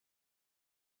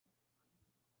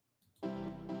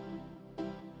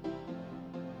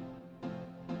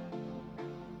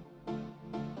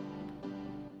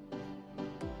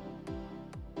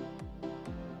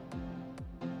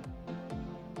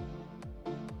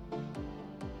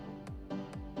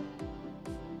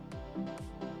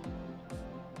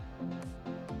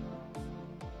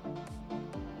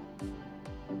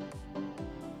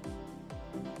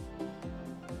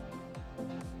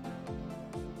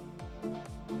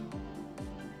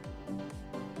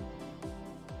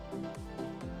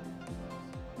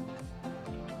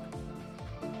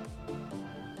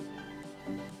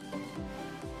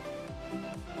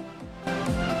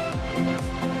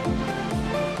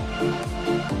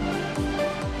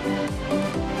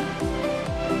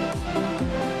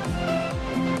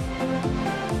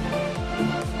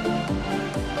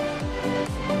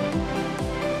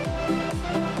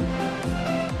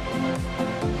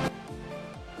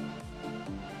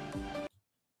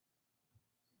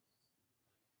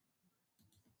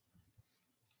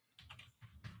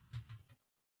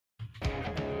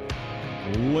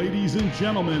Ladies and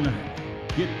gentlemen,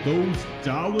 get those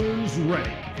dollars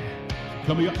ready.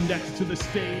 Coming up next to the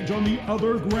stage on the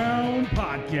OtherGround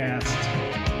podcast,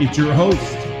 it's your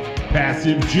host,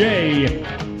 Passive J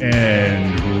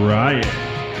and Ryan.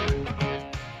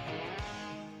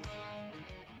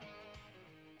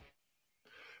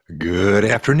 Good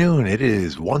afternoon. It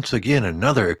is once again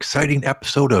another exciting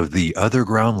episode of the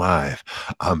OtherGround Live.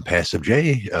 I'm Passive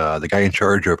J, the guy in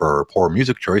charge of our poor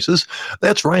music choices.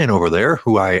 That's Ryan over there,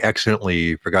 who I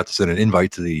accidentally forgot to send an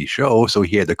invite to the show, so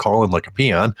he had to call in like a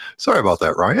peon. Sorry about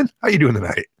that, Ryan. How you doing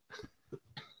tonight?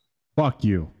 Fuck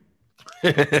you.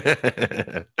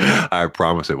 I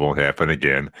promise it won't happen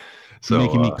again. So,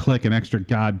 making me click an extra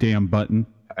goddamn button.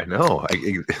 I know.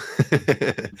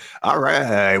 All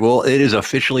right. Well, it is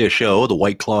officially a show. The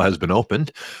White Claw has been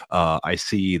opened. I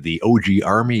see the OG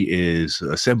Army is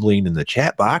assembling in the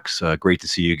chat box. Great to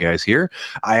see you guys here.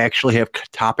 I actually have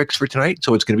topics for tonight,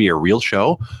 so it's going to be a real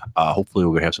show. Hopefully,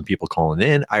 we're going to have some people calling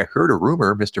in. I heard a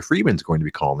rumor Mr. Freeman's going to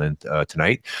be calling in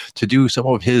tonight to do some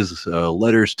of his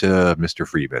letters to Mr.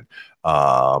 Freeman.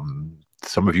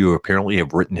 Some of you apparently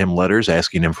have written him letters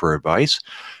asking him for advice,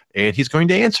 and he's going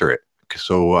to answer it.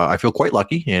 So I feel quite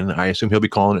lucky, and I assume he'll be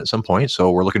calling at some point.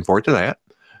 So we're looking forward to that.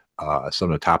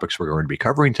 Some of the topics we're going to be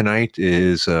covering tonight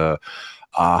is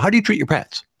how do you treat your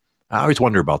pets? I always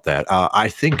wonder about that. I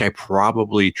think I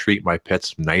probably treat my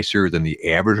pets nicer than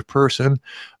the average person,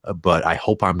 but I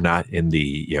hope I'm not in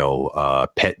the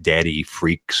pet daddy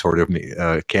freak sort of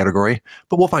category.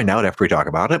 But we'll find out after we talk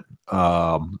about it.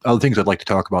 Other things I'd like to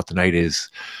talk about tonight is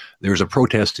there's a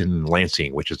protest in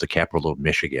Lansing, which is the capital of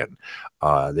Michigan.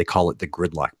 They call it the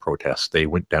gridlock protest. They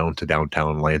went down to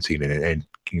downtown Lansing and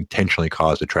intentionally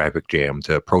caused a traffic jam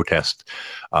to protest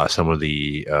some of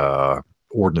the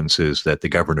ordinances that the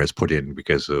governor has put in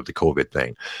because of the COVID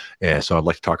thing. And so I'd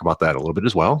like to talk about that a little bit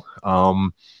as well.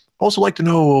 Also like to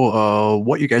know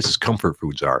what you guys' comfort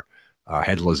foods are. I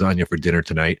had lasagna for dinner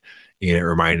tonight, and it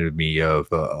reminded me of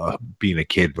being a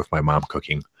kid with my mom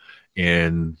cooking.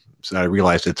 And so I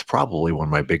realized it's probably one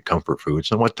of my big comfort foods.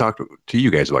 So I want to talk to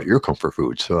you guys about your comfort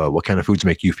foods. What kind of foods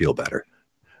make you feel better?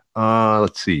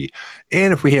 Let's see.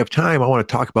 And if we have time, I want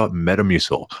to talk about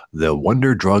Metamucil, the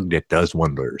wonder drug that does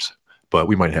wonders. But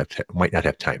we might not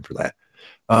have time for that.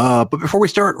 But before we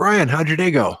start, Ryan, how'd your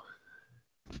day go?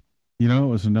 You know, it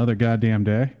was another goddamn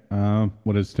day.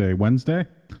 What is today? Wednesday?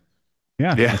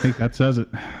 Yeah, I think that says it.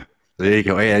 There you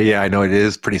go. Yeah, I know it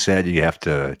is pretty sad. You have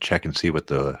to check and see what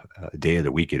the day of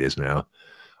the week it is now.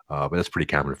 But that's pretty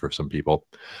common for some people.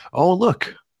 Oh,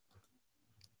 look.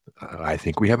 I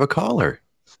think we have a caller.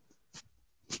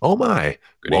 Oh, my.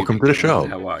 Good Welcome evening, to the show.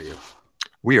 How are you?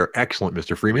 We are excellent,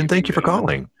 Mr. Freeman. Thank you for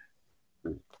calling.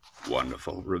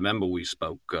 Wonderful. Remember we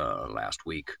spoke last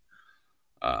week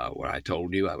where I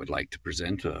told you I would like to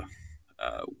present a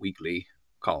weekly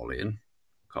call-in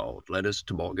called Letters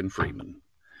to Morgan Freeman.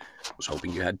 I was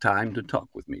hoping you had time to talk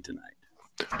with me tonight.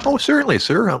 Oh, certainly,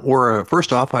 sir.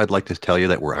 First off, I'd like to tell you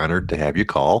that we're honored to have you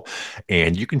call,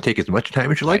 and you can take as much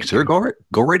time as you like, sir. Go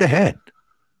right ahead.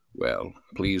 Well,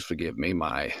 please forgive me.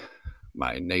 My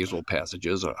nasal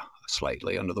passages are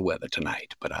slightly under the weather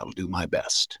tonight, but I'll do my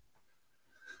best.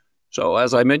 So,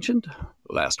 as I mentioned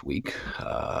last week,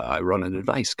 I run an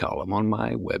advice column on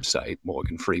my website,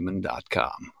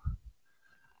 morganfreeman.com.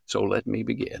 So let me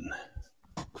begin.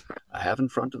 I have in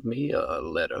front of me a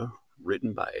letter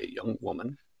written by a young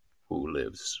woman who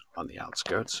lives on the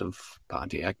outskirts of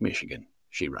Pontiac, Michigan.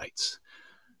 She writes,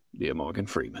 "Dear Morgan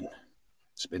Freeman,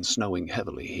 it's been snowing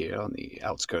heavily here on the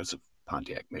outskirts of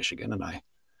Pontiac, Michigan, and I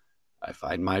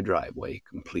find my driveway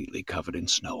completely covered in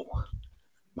snow.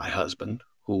 My husband,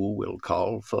 who will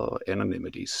call for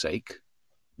anonymity's sake,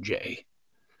 Jay,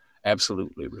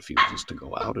 absolutely refuses to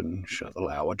go out and shovel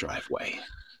our driveway.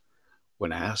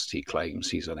 When asked, he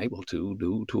claims he's unable to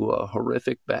due to a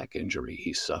horrific back injury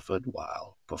he suffered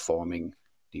while performing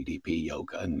DDP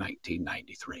yoga in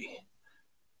 1993.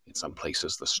 In some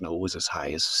places, the snow was as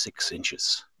high as 6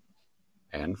 inches.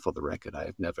 And for the record, I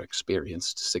have never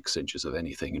experienced 6 inches of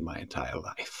anything in my entire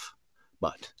life.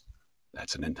 But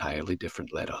that's an entirely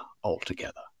different letter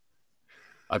altogether.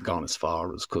 I've gone as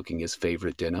far as cooking his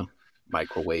favorite dinner,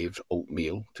 microwaved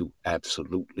oatmeal, to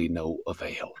absolutely no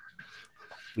avail.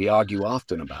 We argue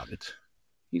often about it.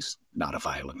 He's not a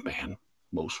violent man.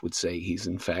 Most would say he's,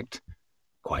 in fact,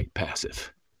 quite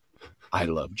passive. I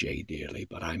love Jay dearly,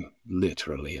 but I'm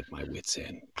literally at my wit's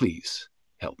end. Please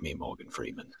help me, Morgan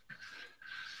Freeman."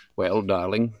 Well,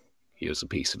 darling, here's a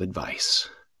piece of advice.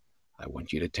 I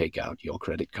want you to take out your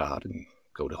credit card and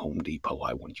go to Home Depot.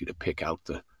 I want you to pick out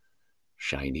the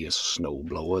shiniest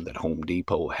snowblower that Home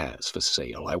Depot has for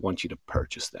sale. I want you to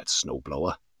purchase that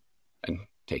snowblower. and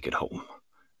take it home.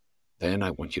 Then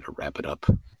I want you to wrap it up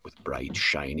with bright,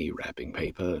 shiny wrapping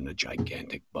paper and a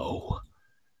gigantic bow.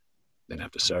 Then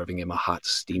after serving him a hot,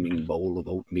 steaming bowl of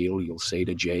oatmeal, you'll say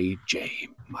to Jay, Jay,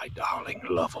 my darling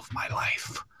love of my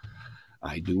life,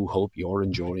 I do hope you're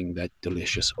enjoying that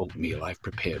delicious oatmeal I've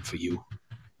prepared for you.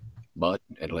 But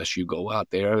unless you go out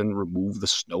there and remove the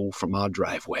snow from our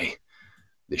driveway,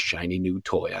 this shiny new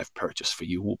toy I've purchased for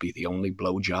you will be the only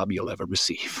blowjob you'll ever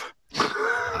receive.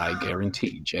 I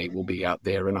guarantee Jay will be out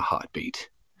there in a heartbeat.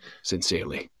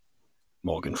 Sincerely,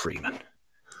 Morgan Freeman.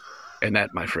 And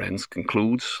that, my friends,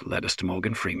 concludes Letters to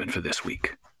Morgan Freeman for this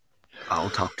week.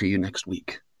 I'll talk to you next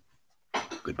week.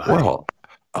 Goodbye. Well,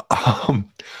 I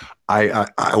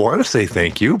want to say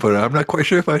thank you, but I'm not quite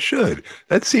sure if I should.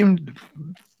 That seemed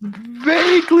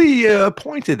vaguely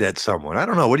pointed at someone. I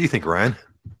don't know. What do you think, Ryan?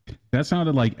 That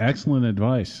sounded like excellent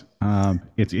advice.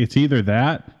 It's either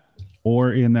that,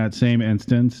 or in that same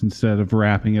instance, instead of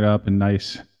wrapping it up in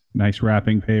nice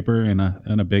wrapping paper and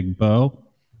a big bow,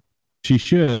 she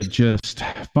should just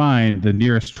find the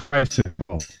nearest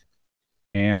tricycle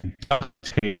and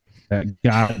take that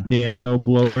goddamn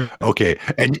blower. Okay,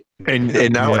 and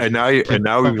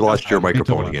now we've lost your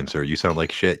microphone again, sir. You sound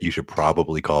like shit. You should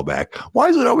probably call back. Why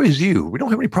is it always you? We don't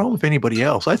have any problem with anybody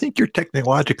else. I think you're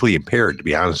technologically impaired, to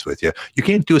be honest with you. You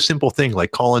can't do a simple thing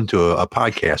like call into a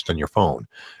podcast on your phone.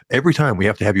 Every time we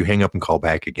have to have you hang up and call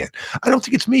back again. I don't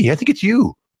think it's me. I think it's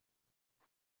you.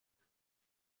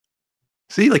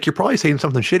 See, like you're probably saying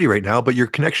something shitty right now, but your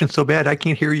connection's so bad I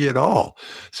can't hear you at all.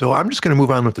 So I'm just going to move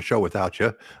on with the show without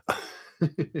you.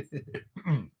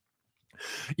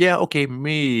 Yeah, okay,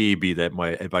 maybe that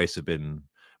my advice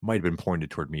might have been pointed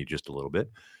toward me just a little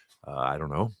bit. I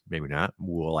don't know, maybe not.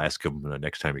 We'll ask him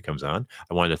next time he comes on.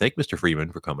 I wanted to thank Mr.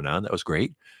 Freeman for coming on. That was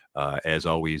great. As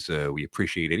always, we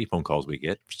appreciate any phone calls we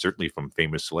get, certainly from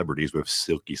famous celebrities with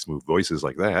silky smooth voices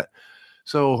like that.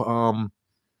 So,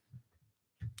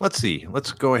 let's see.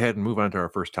 Let's go ahead and move on to our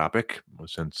first topic,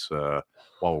 since while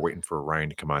we're waiting for Ryan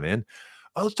to come on in.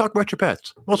 Let's talk about your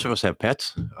pets. Most of us have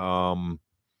pets.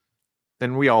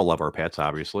 And we all love our pets,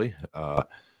 obviously.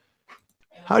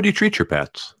 How do you treat your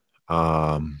pets?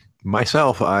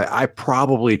 Myself, I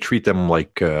probably treat them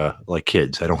like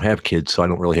kids. I don't have kids, so I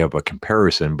don't really have a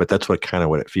comparison, but that's what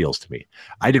it feels to me.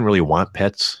 I didn't really want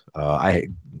pets. I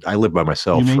live by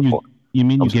myself. You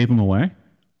mean you gave them away?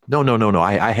 No.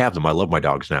 I have them. I love my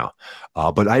dogs now.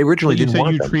 But I originally didn't want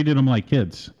them. You said you treated them like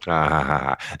kids.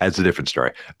 That's a different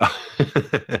story.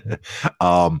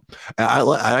 I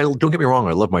don't get me wrong.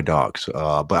 I love my dogs,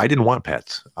 but I didn't want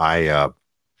pets.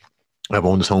 I've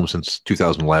owned this home since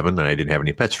 2011, and I didn't have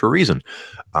any pets for a reason.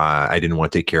 I didn't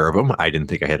want to take care of them. I didn't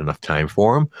think I had enough time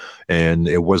for them, and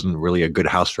it wasn't really a good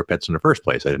house for pets in the first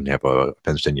place. I didn't have a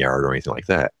fenced-in yard or anything like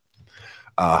that.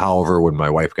 However, when my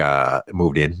wife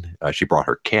moved in, she brought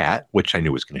her cat, which I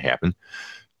knew was going to happen.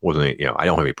 I don't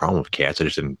have any problem with cats. I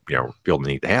just didn't, feel the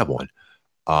need to have one.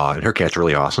 And her cat's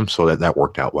really awesome, so that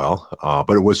worked out well.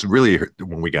 But it was really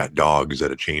when we got dogs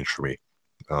that it changed for me.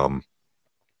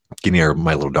 Getting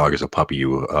my little dog as a puppy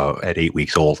at 8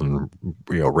 weeks old, and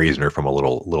raising her from a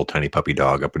little tiny puppy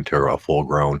dog up into a full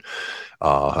grown.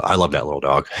 I love that little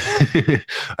dog.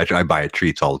 I buy it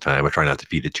treats all the time. I try not to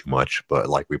feed it too much, but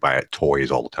we buy it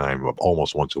toys all the time,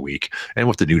 almost once a week. And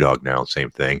with the new dog now,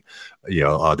 same thing.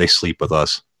 They sleep with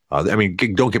us.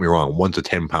 Don't get me wrong. One's a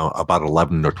 10-pound, about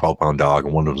 11 or 12-pound dog,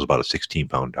 and one of them's about a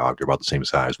 16-pound dog. They're about the same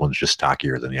size. One's just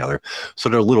stockier than the other. So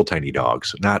they're little tiny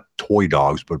dogs, not toy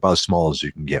dogs, but about as small as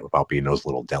you can get without being those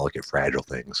little delicate, fragile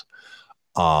things.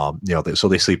 So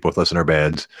they sleep with us in our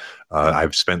beds.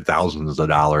 I've spent thousands of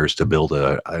dollars to build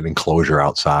an enclosure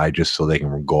outside just so they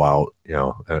can go out,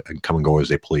 and come and go as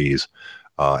they please.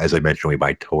 As I mentioned, we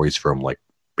buy toys from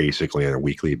basically on a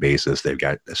weekly basis. They've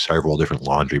got several different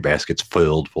laundry baskets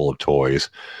full of toys.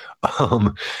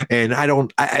 And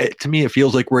to me, it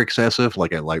feels like we're excessive.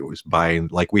 I was buying,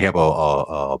 we have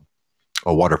a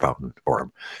water fountain for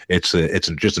them. It's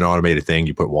just an automated thing.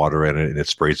 You put water in it and it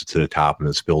sprays it to the top and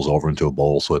it spills over into a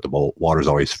bowl so that the water is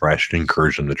always fresh to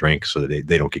encourage them to drink so that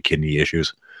they don't get kidney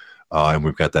issues. And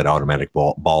we've got that automatic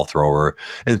ball thrower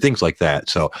and things like that.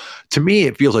 So to me,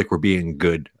 it feels like we're being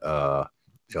good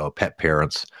pet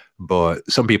parents, but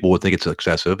some people would think it's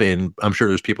excessive, and I'm sure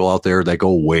there's people out there that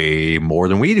go way more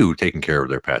than we do taking care of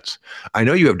their pets. I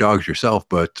know you have dogs yourself,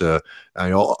 but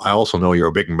I also know you're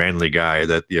a big manly guy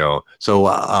so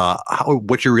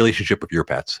what's your relationship with your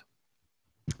pets?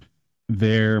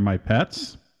 They're my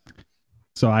pets.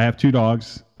 So I have 2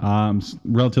 dogs,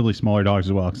 relatively smaller dogs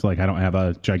as well, because I don't have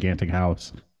a gigantic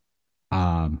house.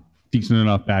 Decent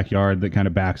enough backyard that kind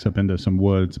of backs up into some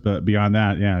woods, but beyond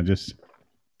that, yeah, just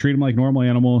treat them like normal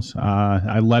animals.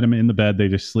 I let them in the bed. They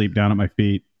just sleep down at my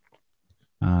feet.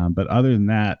 But other than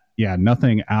that, yeah,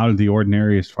 nothing out of the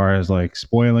ordinary as far as like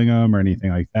spoiling them or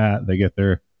anything like that. They get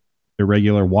their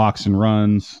regular walks and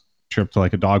runs, trip to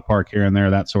like a dog park here and there,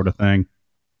 that sort of thing.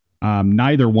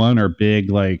 Neither one are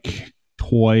big like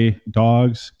toy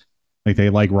dogs. Like they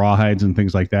like rawhides and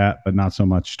things like that, but not so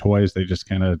much toys. They just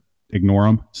kind of ignore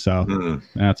them. So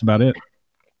that's about it.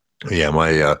 Yeah,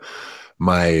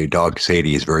 my dog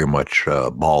Sadie is very much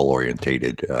ball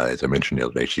orientated. As I mentioned the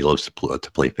other day, she loves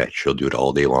to play fetch. She'll do it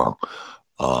all day long.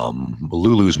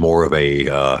 Lulu's more of a,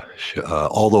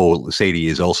 although Sadie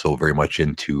is also very much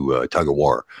into tug of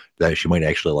war, that she might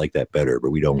actually like that better,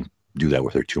 but we don't do that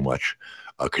with her too much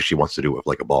because she wants to do it with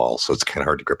like a ball. So it's kind of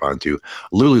hard to grip onto.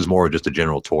 Lulu's more of just a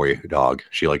general toy dog.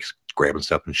 She likes grabbing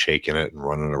stuff and shaking it and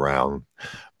running around.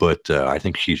 But I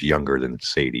think she's younger than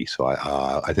Sadie. So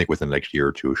I think within the next year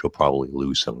or two, she'll probably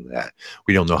lose some of that.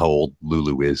 We don't know how old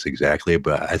Lulu is exactly,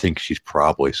 but I think she's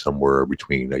probably somewhere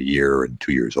between a year and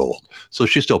 2 years old. So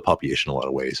she's still puppyish in a lot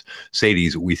of ways.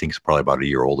 Sadie's, we think, is probably about a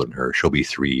year older than her. She'll be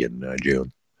 3 in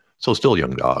June. So still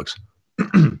young dogs.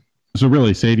 So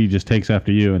really, Sadie just takes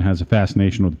after you and has a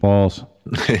fascination with balls.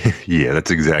 Yeah,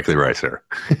 that's exactly right, sir.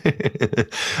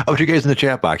 How about you guys in the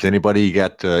chat box? Anybody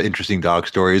got interesting dog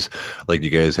stories? Like, do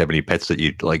you guys have any pets that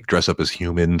you like dress up as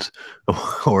humans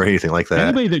or anything like that?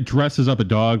 Anybody that dresses up a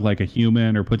dog like a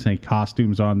human or puts any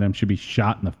costumes on them should be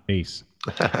shot in the face.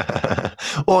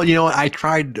 Well, I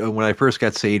tried when I first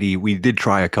got Sadie. We did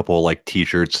try a couple of, like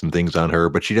T-shirts and things on her,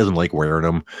 but she doesn't like wearing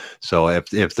them. So if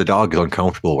the dog is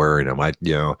uncomfortable wearing them, I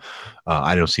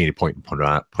don't see any point in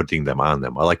putting them on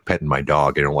them. I like petting my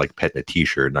dog. I don't like petting a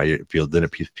T-shirt, and it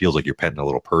feels like you're petting a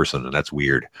little person, and that's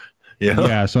weird.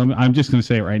 Yeah. So I'm just gonna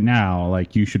say it right now,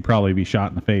 like you should probably be shot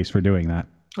in the face for doing that.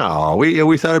 Oh,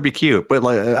 we thought it'd be cute, but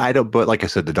like I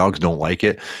said, the dogs don't like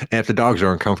it, and if the dogs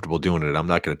are uncomfortable doing it, I'm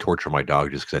not going to torture my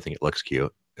dog just because I think it looks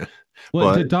cute.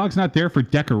 Well, the dog's not there for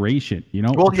decoration. You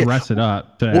don't dress it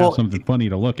up to have something funny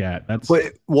to look at.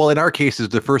 In our cases,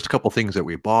 the first couple things that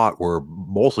we bought were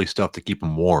mostly stuff to keep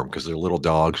them warm because they're little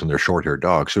dogs and they're short-haired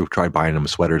dogs. So we tried buying them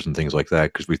sweaters and things like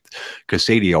that because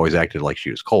Sadie always acted like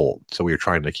she was cold, so we were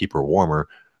trying to keep her warmer.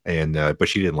 And but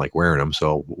she didn't like wearing them,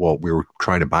 so we were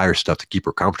trying to buy her stuff to keep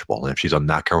her comfortable. And if she's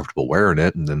not comfortable wearing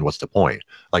it, and then what's the point?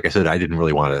 Like I said, I didn't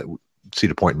really want to see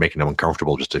the point in making them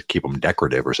uncomfortable just to keep them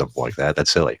decorative or something like that.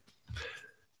 That's silly.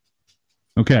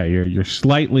 Okay, you're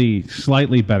slightly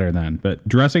better then, but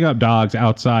dressing up dogs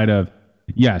outside of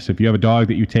if you have a dog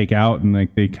that you take out and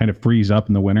like they kind of freeze up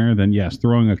in the winter, then yes,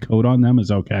 throwing a coat on them is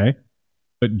okay.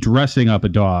 But dressing up a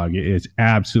dog is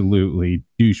absolutely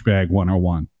douchebag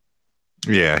 101.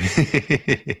 Yeah.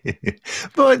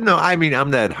 But no, I mean,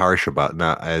 I'm not that harsh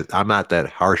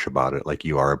about it like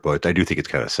you are, but I do think it's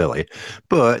kind of silly.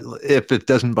 But if it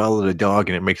doesn't bother the dog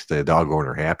and it makes the dog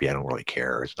owner happy, I don't really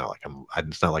care. It's not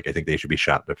like I think they should be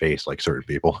shot in the face like certain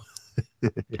people.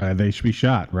 They should be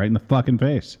shot right in the fucking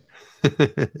face.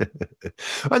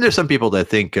 Well, there's some people that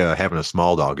think having a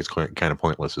small dog is kind of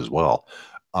pointless as well.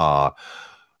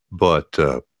 But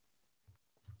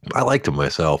I like them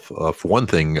myself. For one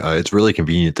thing, it's really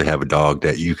convenient to have a dog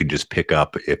that you can just pick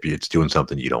up if it's doing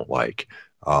something you don't like.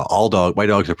 My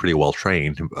dogs are pretty well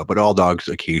trained, but all dogs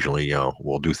occasionally,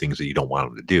 will do things that you don't want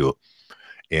them to do.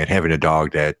 And having a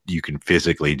dog that you can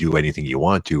physically do anything you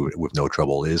want to with no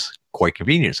trouble is quite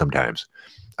convenient sometimes.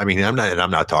 I mean, I'm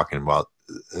not talking about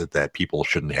that people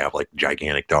shouldn't have like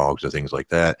gigantic dogs or things like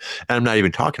that. And I'm not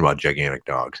even talking about gigantic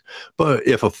dogs. But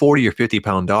if a 40 or 50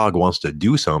 pound dog wants to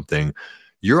do something,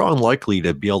 you're unlikely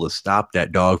to be able to stop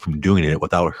that dog from doing it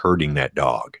without hurting that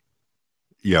dog.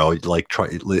 Like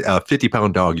a 50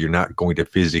 pound dog, you're not going to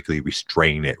physically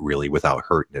restrain it really without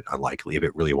hurting it, unlikely, if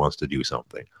it really wants to do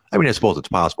something. I mean, I suppose it's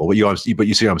possible, but you see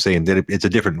what I'm saying, that it's a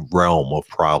different realm of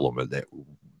problem that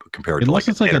compared unless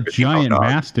to it's like a giant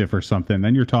mastiff or something,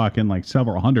 then you're talking like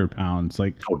several hundred pounds.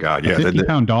 Like, oh god, yeah, a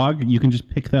 50-pound dog, you can just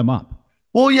pick them up.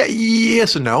 Well, yeah,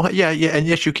 yes and no. Yeah, and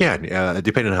yes, you can,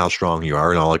 depending on how strong you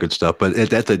are and all that good stuff. But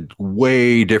that's a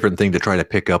way different thing to try to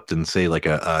pick up than, say, like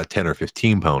a 10 or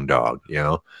 15-pound dog,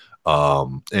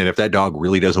 And if that dog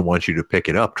really doesn't want you to pick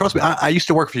it up, trust me, I used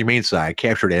to work for the Humane Society. I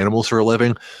captured animals for a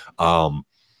living.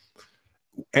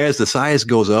 As the size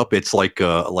goes up, it's like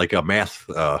a math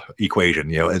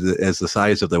equation. As the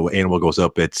size of the animal goes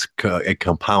up, it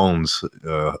compounds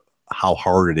how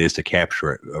hard it is to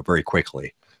capture it very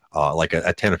quickly. Like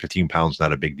a 10 or 15 pounds,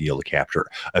 not a big deal to capture.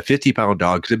 A 50-pound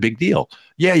dog is a big deal.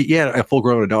 Yeah, a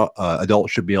full-grown adult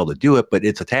should be able to do it, but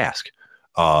it's a task.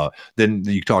 Then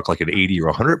you talk like an 80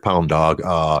 or 100-pound dog.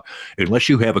 Unless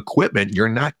you have equipment, you're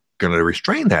not going to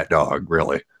restrain that dog,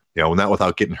 really. not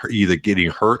without either getting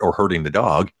hurt or hurting the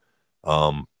dog.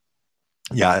 Now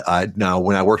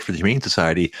when I worked for the Humane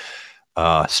Society,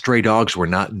 stray dogs were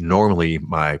not normally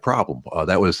my problem.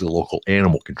 That was the local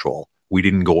animal control. We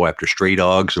didn't go after stray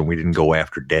dogs and we didn't go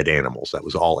after dead animals. That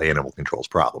was all animal control's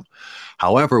problem.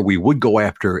 However, we would go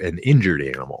after an injured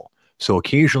animal. So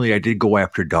occasionally I did go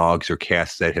after dogs or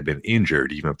cats that had been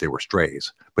injured, even if they were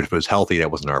strays. But if it was healthy,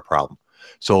 that wasn't our problem.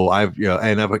 So I've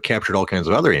captured all kinds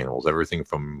of other animals, everything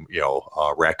from,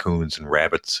 raccoons and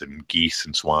rabbits and geese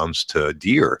and swans to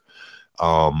deer.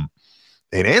 And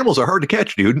animals are hard to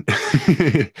catch, dude.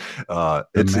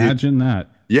 Imagine that.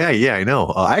 Yeah, I know.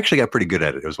 I actually got pretty good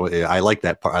at it. I like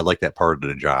that part. I like that part of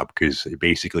the job because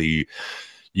basically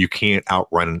you can't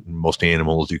outrun most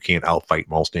animals. You can't outfight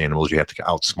most animals. You have to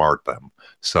outsmart them.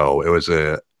 So it was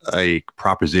a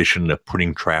proposition of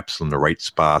putting traps in the right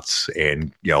spots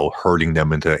and, herding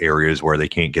them into areas where they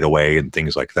can't get away and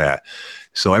things like that.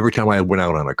 So every time I went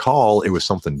out on a call, it was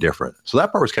something different. So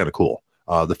that part was kind of cool.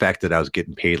 The fact that I was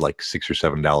getting paid like $6 or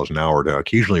 $7 an hour to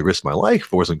occasionally risk my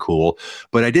life wasn't cool,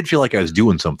 but I did feel like I was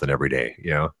doing something every day,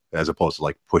 as opposed to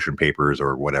like pushing papers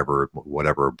or whatever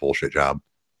bullshit job.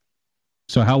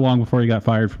 So how long before you got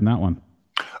fired from that one?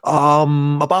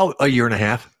 About a year and a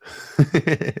half.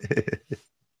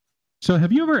 So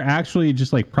have you ever actually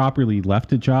just like properly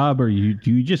left a job, or do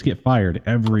you just get fired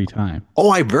every time? Oh,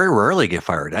 I very rarely get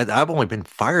fired. I've only been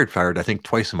fired, I think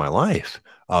twice in my life.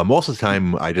 Most of the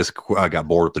time I just got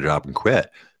bored with the job and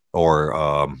quit,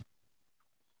 or,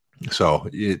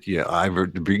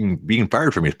 being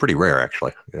fired for me is pretty rare,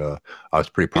 actually. I was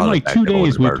pretty proud. In like 2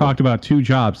 days, we've talked about 2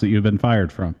 jobs that you've been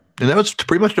fired from. And that was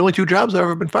pretty much the only 2 jobs I've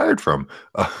ever been fired from.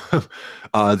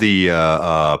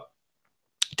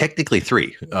 Technically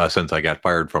 3, since I got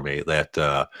fired from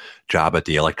that job at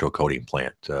the electrocoating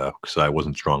plant, because I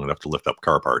wasn't strong enough to lift up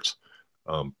car parts.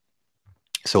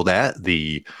 So that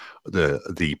the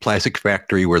plastic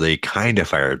factory where they kind of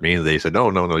fired me, they said,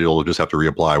 no, you'll just have to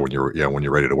reapply when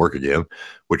you're ready to work again,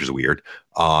 which is weird.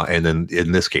 And then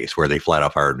in this case where they flat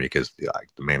out fired me because the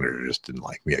manager just didn't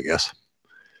like me, I guess.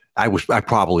 I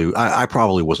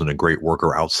probably wasn't a great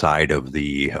worker outside of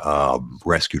the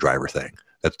rescue driver thing.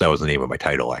 That was the name of my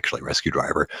title, actually, rescue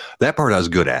driver. That part I was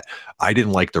good at. I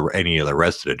didn't like any of the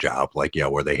rest of the job, like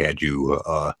where they had you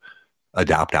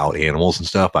adopt out animals and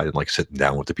stuff. I didn't like sitting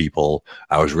down with the people.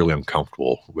 I was really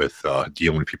uncomfortable with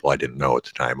dealing with people I didn't know at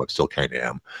the time. I still kind of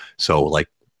am. So like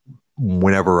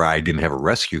whenever I didn't have a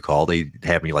rescue call, they'd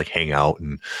have me like hang out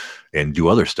and do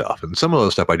other stuff. And some of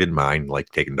those stuff I didn't mind, like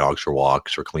taking dogs for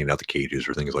walks or cleaning out the cages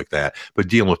or things like that. But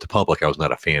dealing with the public, I was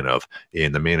not a fan of.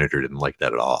 And the manager didn't like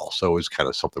that at all. So it was kind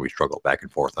of something we struggled back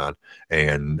and forth on.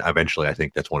 And eventually, I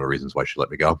think that's one of the reasons why she let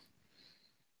me go.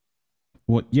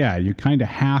 Well, yeah, you kind of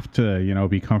have to,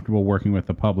 be comfortable working with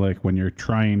the public when you're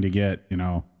trying to get,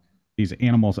 these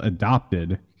animals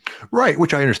adopted. Right,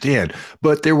 which I understand.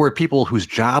 But there were people whose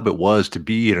job it was to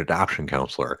be an adoption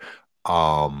counselor.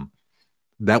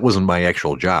 That wasn't my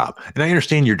actual job. And I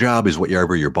understand your job is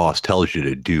whatever your boss tells you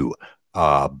to do.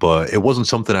 But it wasn't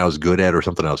something I was good at or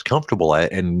something I was comfortable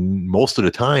at. And most of the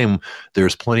time,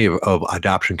 there's plenty of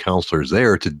adoption counselors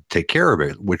there to take care of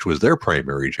it, which was their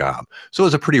primary job. So it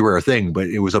was a pretty rare thing, but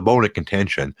it was a bone of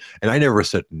contention. And I never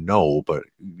said no, but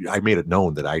I made it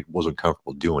known that I wasn't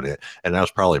comfortable doing it. And that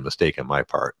was probably a mistake on my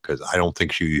part because I don't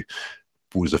think she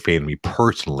was a fan of me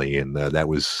personally, and that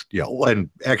was and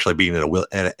actually being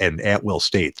an at-will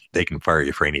state, they can fire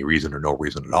you for any reason or no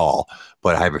reason at all.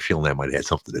 But I have a feeling that might have had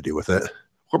something to do with it,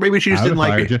 or maybe she just didn't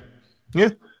like me. Yeah.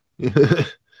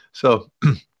 So,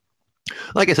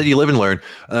 like I said, you live and learn.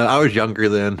 I was younger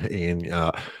then, and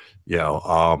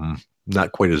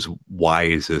not quite as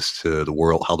wise as to the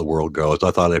world, how the world goes.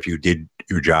 I thought if you did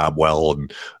your job well,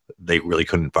 and they really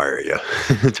couldn't fire you.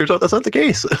 It turns out that's not the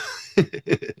case.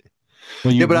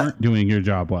 Well, you weren't doing your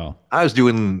job well. I was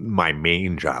doing my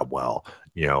main job well,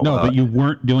 No, but you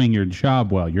weren't doing your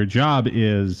job well. Your job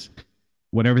is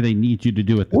whatever they need you to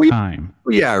do at the time.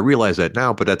 Yeah, I realize that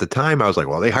now. But at the time, I was like,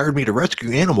 well, they hired me to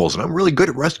rescue animals, and I'm really good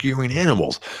at rescuing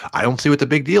animals. I don't see what the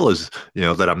big deal is,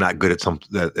 that I'm not good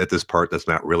at this part that's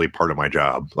not really part of my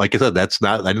job. Like I said, I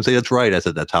didn't say that's right. I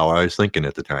said that's how I was thinking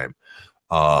at the time.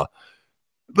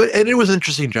 And it was an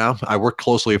interesting job. I worked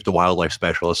closely with the wildlife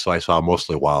specialist, so I saw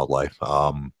mostly wildlife.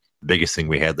 The biggest thing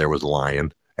we had there was a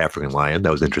lion, African lion.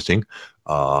 That was interesting.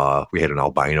 We had an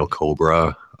albino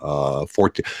cobra.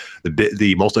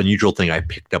 The most unusual thing I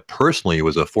picked up personally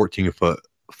was a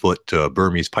 14-foot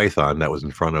Burmese python that was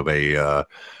in front of a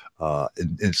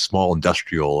small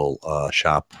industrial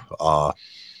shop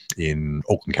in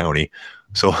Oakland County.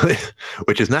 So,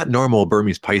 which is not normal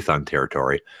Burmese python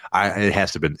territory. It had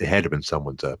to have been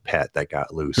someone's pet that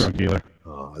got loose. Drug dealer.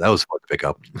 That was fun to pick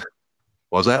up.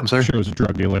 What was that? I'm sorry. Sure, it was a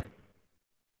drug dealer.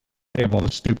 They have all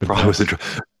the stupid. Probably was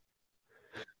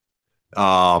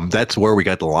that's where we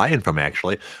got the lion from,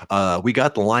 actually. We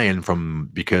got the lion from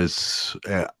because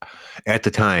at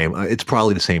the time, it's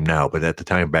probably the same now, but at the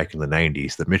time back in the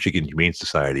 90s, the Michigan Humane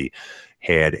Society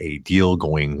had a deal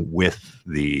going with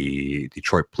the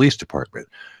Detroit Police Department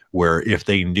where if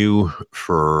they knew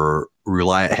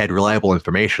had reliable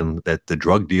information that the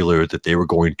drug dealer that they were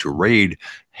going to raid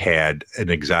had an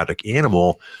exotic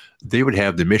animal, they would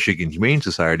have the Michigan Humane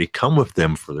Society come with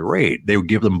them for the raid. They would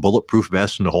give them bulletproof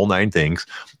vests and the whole nine things.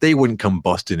 They wouldn't come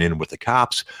busting in with the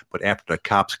cops, but after the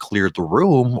cops cleared the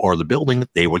room or the building,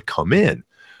 they would come in.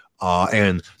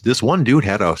 And this one dude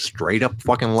had a straight up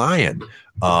fucking lion.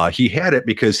 He had it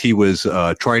because he was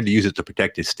trying to use it to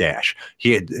protect his stash.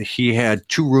 He had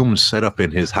 2 rooms set up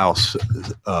in his house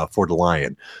for the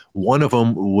lion. One of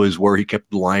them was where he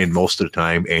kept the lion most of the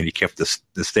time, and he kept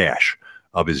the stash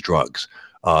of his drugs.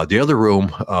 The other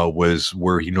room was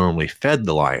where he normally fed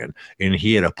the lion, and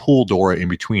he had a pull door in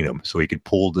between them. So he could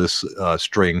pull this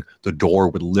string, the door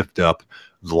would lift up,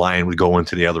 the lion would go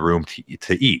into the other room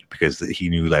to eat because he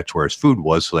knew that's where his food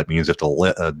was. So that means if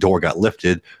the door got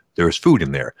lifted, there was food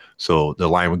in there. So the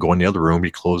lion would go in the other room,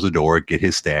 he'd close the door, get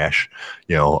his stash,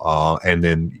 and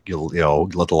then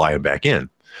let the lion back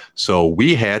in. So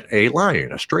we had a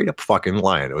lion, a straight up fucking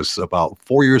lion. It was about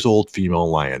 4 years old, female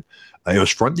lion. It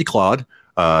was front declawed.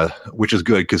 Which is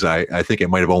good because I think it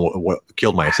might have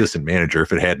killed my assistant manager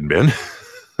if it hadn't been.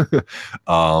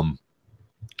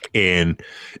 And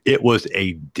it was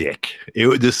a dick.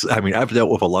 I've dealt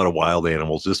with a lot of wild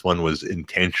animals. This one was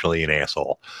intentionally an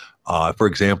asshole. For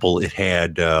example, it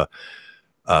had,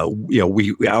 we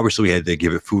obviously had to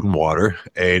give it food and water,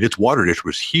 and its water dish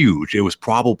was huge. It was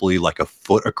probably like a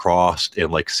foot across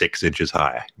and like 6 inches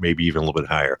high, maybe even a little bit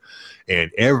higher. And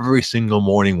every single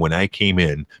morning when I came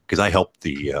in, because I helped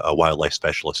the wildlife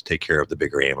specialist take care of the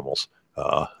bigger animals.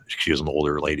 She was an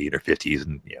older lady in her 50s,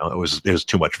 and it was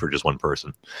too much for just one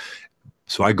person.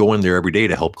 So I go in there every day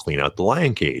to help clean out the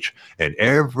lion cage. And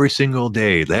every single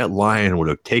day, that lion would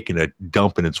have taken a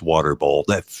dump in its water bowl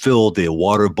that filled the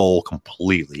water bowl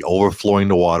completely, overflowing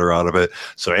the water out of it.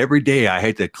 So every day I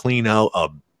had to clean out a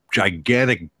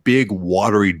gigantic, big,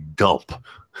 watery dump.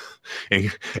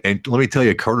 And let me tell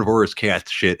you, carnivorous cat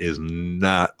shit is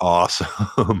not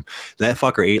awesome. That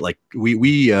fucker ate like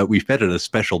we fed it a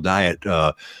special diet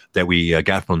that we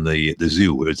got from the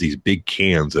zoo. It was these big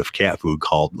cans of cat food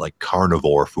called like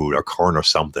carnivore food or carn or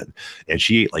something, and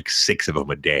she ate like 6 of them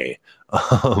a day,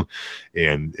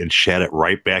 and shat it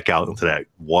right back out into that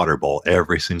water bowl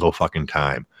every single fucking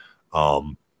time.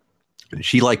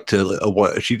 She liked to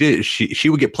what she did. She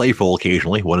would get playful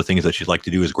occasionally. One of the things that she'd like to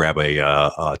do is grab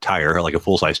a tire, like a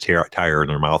full size tire in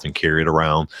her mouth, and carry it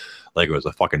around like it was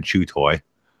a fucking chew toy.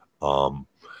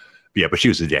 Yeah, but she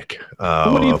was a dick.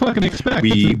 What do you fucking expect?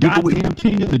 The goddamn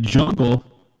king of the jungle,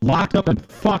 locked up in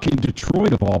fucking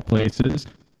Detroit of all places.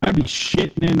 I'd be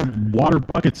shitting in water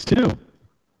buckets too.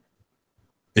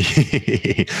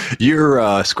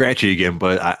 You're scratchy again,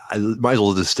 but I might as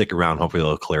well just stick around. Hopefully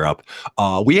it'll clear up.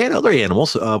 We had other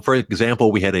animals. For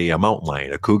example, we had a mountain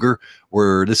lion, a cougar,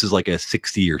 where this is like a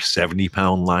 60 or 70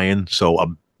 pound lion.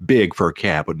 So big for a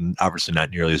cat, but obviously not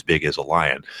nearly as big as a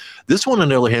lion. This one, on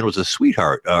the other hand, was a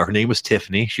sweetheart. Her name was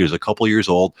Tiffany. She was a couple years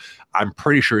old. I'm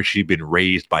pretty sure she'd been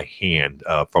raised by hand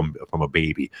from a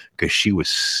baby because she was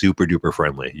super duper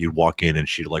friendly. You'd walk in and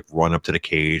she'd like run up to the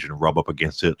cage and rub up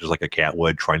against it just like a cat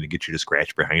would, trying to get you to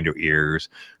scratch behind her ears,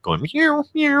 going meow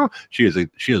meow. She is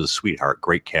a sweetheart,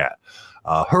 great cat.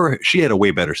 She had a way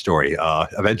better story.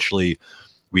 Eventually,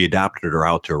 we adopted her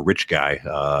out to a rich guy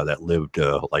that lived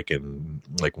in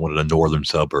one of the northern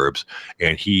suburbs,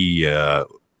 and he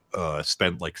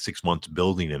spent like 6 months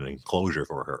building an enclosure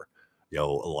for her.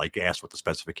 Asked what the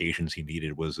specifications he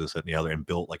needed was this and the other, and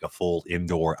built like a full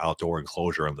indoor-outdoor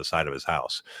enclosure on the side of his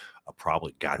house.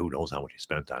 Probably, God, who knows how much he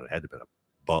spent on it. It had to have been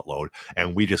a buttload.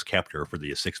 And we just kept her for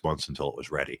the 6 months until it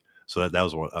was ready. So that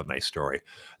was a nice story.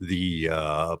 The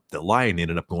lion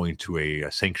ended up going to a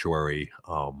sanctuary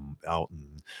out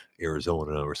in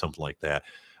Arizona or something like that.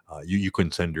 You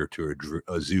couldn't send her to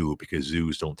a zoo because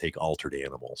zoos don't take altered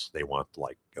animals. They want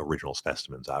like original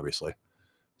specimens, obviously.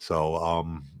 So,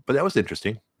 but that was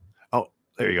interesting. Oh,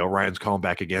 there you go. Ryan's calling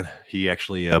back again. He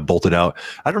actually bolted out.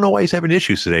 I don't know why he's having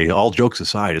issues today. All jokes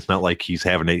aside, it's not like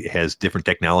has different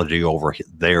technology over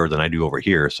there than I do over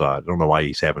here. So I don't know why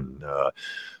he's having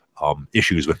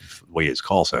issues with the way his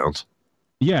call sounds.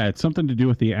 Yeah, it's something to do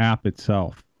with the app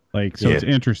itself. Like, so it's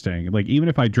interesting. Like, even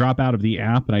if I drop out of the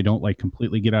app and I don't like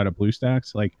completely get out of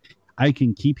BlueStacks, like I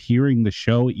can keep hearing the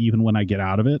show even when I get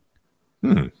out of it.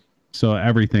 So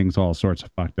everything's all sorts of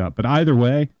fucked up. But either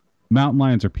way, mountain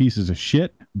lions are pieces of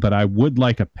shit. But I would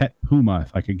like a pet puma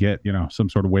if I could get, some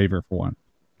sort of waiver for one.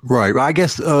 Right. Well, I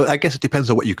guess it depends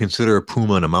on what you consider a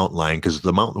puma and a mountain lion, because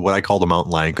what I call the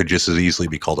mountain lion could just as easily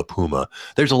be called a puma.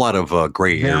 There's a lot of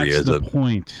gray areas. That's the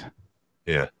point.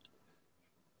 Yeah.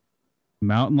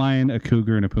 Mountain lion, a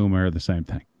cougar, and a puma are the same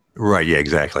thing. Right. Yeah.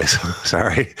 Exactly.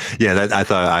 Sorry. Yeah. I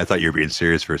thought you were being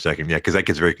serious for a second. Yeah, because that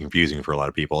gets very confusing for a lot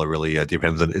of people. It really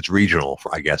depends on. It's regional,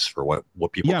 I guess, for what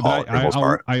people call it. For the most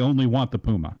part. I only want the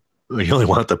puma. You only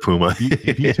want the puma.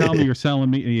 If you tell me you're selling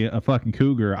me a fucking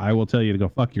cougar, I will tell you to go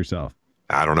fuck yourself.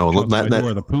 I don't know.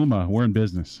 Or the puma, we're in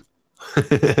business.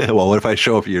 Well, what if I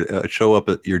show up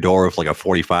at your door with like a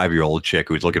 45-year-old chick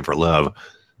who's looking for love?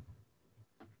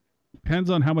 Depends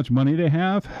on how much money they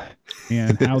have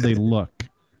and how they look.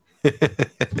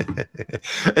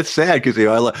 It's sad because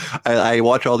I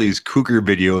watch all these cougar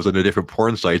videos on the different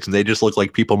porn sites, and they just look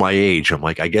like people my age. I'm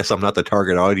like, I guess I'm not the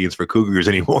target audience for cougars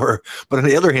anymore. But on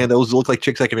the other hand, those look like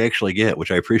chicks I can actually get, which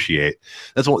I appreciate.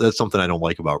 That's something I don't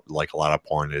like about like a lot of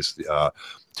porn is.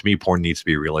 To me, porn needs to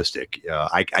be realistic.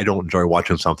 I don't enjoy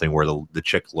watching something where the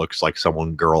chick looks like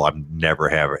girl I've never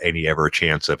have any ever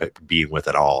chance of it being with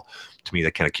at all. To me,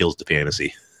 that kind of kills the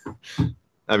fantasy.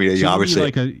 I mean, so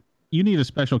obviously, you need a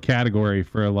special category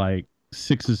for like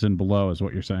 6s and below, is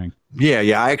what you're saying.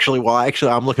 Yeah. Actually,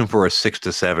 I'm looking for a 6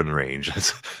 to 7 range.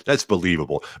 That's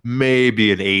believable.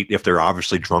 Maybe an 8 if they're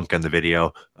obviously drunk on the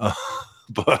video.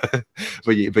 But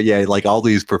yeah, like all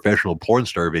these professional porn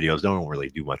star videos don't really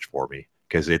do much for me.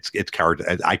 Because it's hard.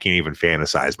 I can't even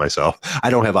fantasize myself. I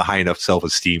don't have a high enough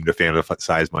self-esteem to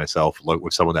fantasize myself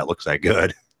with someone that looks that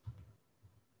good.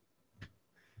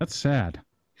 That's sad.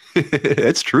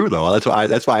 It's true though.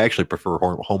 That's why I actually prefer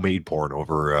homemade porn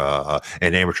over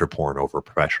and amateur porn over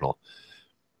professional.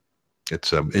 It's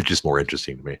just more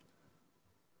interesting to me.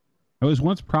 I was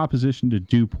once propositioned to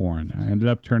do porn. I ended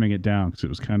up turning it down because it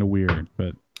was kind of weird.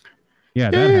 But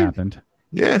yeah, that happened.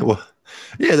 Yeah, well.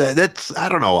 Yeah, that's I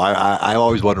don't know. I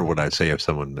always wonder what I'd say if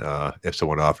someone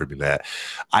offered me that.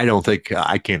 I don't think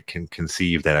I can't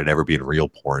conceive that I'd ever be in real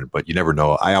porn, but you never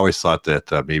know. I always thought that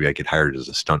maybe I get hired as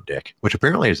a stunt dick, which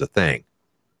apparently is a thing.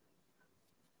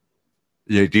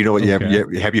 Yeah, do you know what?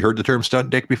 Okay. Have you heard the term stunt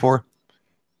dick before?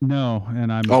 No,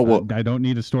 and I don't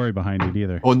need a story behind it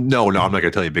either. Oh no, I'm not going to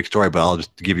tell you a big story, but I'll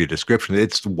just give you a description.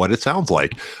 It's what it sounds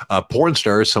like. Porn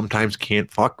stars sometimes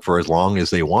can't fuck for as long as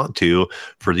they want to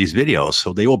for these videos,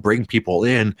 so they will bring people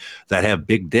in that have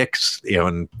big dicks,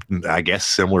 and I guess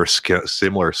similar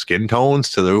skin tones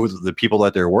to the people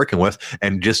that they're working with,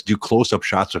 and just do close-up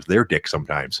shots of their dick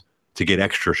sometimes to get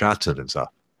extra shots in and stuff.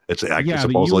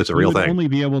 Supposedly it's a real thing. You would only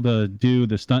be able to do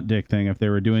the stunt dick thing if they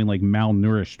were doing like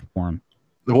malnourished porn.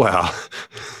 Well,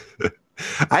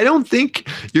 I don't think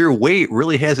your weight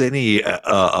really has any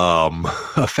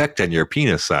effect on your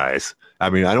penis size.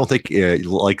 I mean, I don't think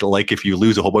like if you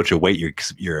lose a whole bunch of weight,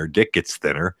 your dick gets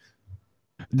thinner.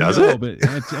 Does it? But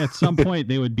at some point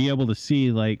they would be able to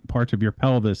see like parts of your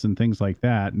pelvis and things like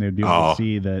that, and they'd be able to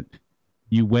see that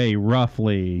you weigh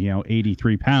roughly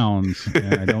 83 pounds.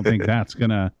 And I don't think I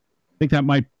think that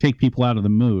might take people out of the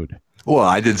mood. Well,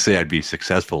 I didn't say I'd be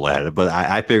successful at it, but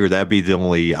I figured that'd be the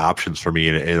only options for me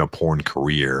in a porn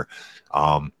career.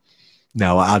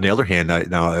 Now, on the other hand,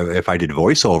 if I did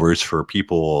voiceovers for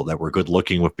people that were good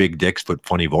looking with big dicks but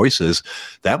funny voices,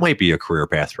 that might be a career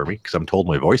path for me because I'm told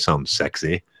my voice sounds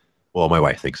sexy. Well, my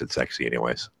wife thinks it's sexy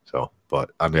anyways. So, but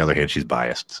on the other hand, she's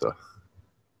biased. So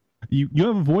you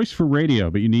have a voice for radio,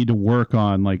 but you need to work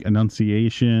on like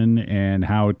enunciation and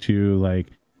how to like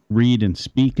read and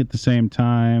speak at the same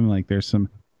time. Like there's some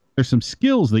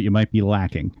skills that you might be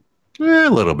lacking. Yeah,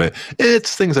 a little bit.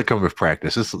 It's things that come with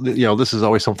practice. This is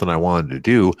always something I wanted to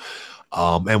do.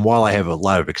 And while I have a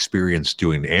lot of experience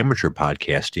doing amateur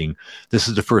podcasting, this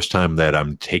is the first time that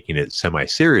I'm taking it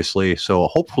semi-seriously. So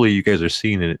hopefully you guys are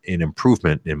seeing an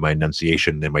improvement in my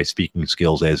enunciation and my speaking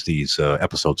skills as these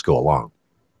episodes go along.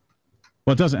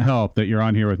 Well, it doesn't help that you're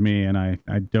on here with me and I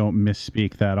don't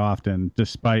misspeak that often,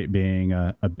 despite being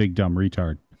a big dumb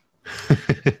retard.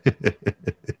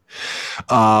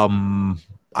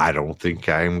 I don't think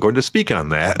I'm going to speak on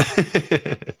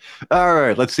that. All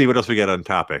right, let's see what else we got on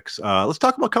topics. Let's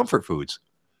talk about comfort foods.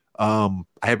 I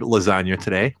have lasagna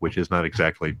today, which is not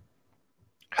exactly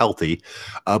healthy,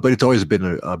 but it's always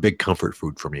been a big comfort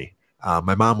food for me.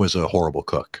 My mom was a horrible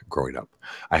cook growing up.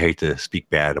 I hate to speak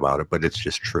bad about it, but it's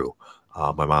just true.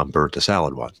 My mom burnt a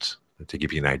salad once, to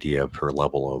give you an idea of her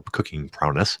level of cooking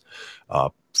prowess.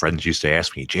 friends used to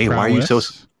ask me, Jay, why are you so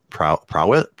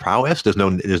prowess? There's no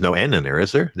N in there,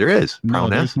 is there? There is. No,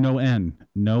 there's no N.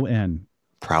 No N.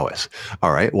 Prowess.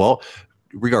 All right. Well,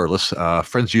 regardless,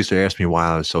 friends used to ask me why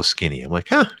I was so skinny. I'm like,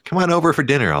 come on over for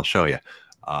dinner. I'll show you.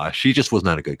 She just was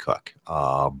not a good cook.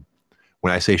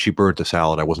 When I say she burnt the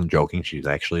salad, I wasn't joking. She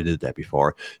actually did that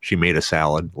before. She made a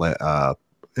salad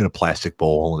in a plastic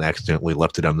bowl and accidentally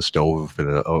left it on the stove and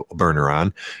a burner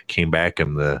on. Came back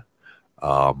and the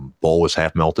bowl was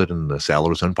half melted and the salad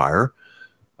was on fire.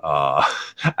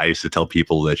 I used to tell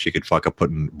people that she could fuck up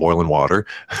putting boiling water.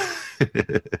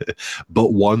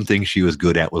 But one thing she was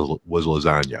good at was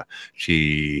lasagna.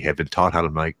 She had been taught how to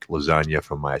make lasagna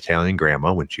from my Italian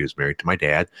grandma when she was married to my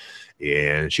dad,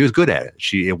 and she was good at it.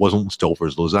 It wasn't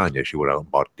Stouffer's lasagna. She went out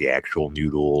and bought the actual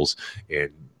noodles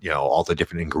and all the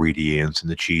different ingredients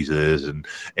and the cheeses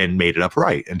and made it up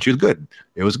right. And she was good.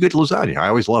 It was a good lasagna. I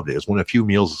always loved it. It was one of the few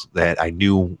meals that I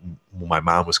knew when my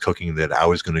mom was cooking that I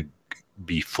was going to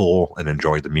be full and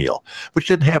enjoy the meal, which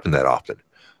didn't happen that often.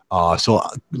 So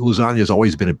lasagna has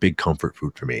always been a big comfort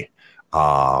food for me.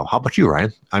 How about you,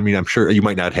 Ryan? I mean, I'm sure you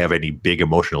might not have any big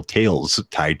emotional tales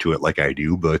tied to it like I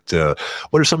do, but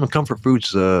what are some of the comfort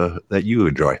foods that you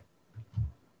enjoy?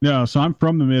 No, so I'm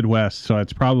from the Midwest, so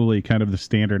it's probably kind of the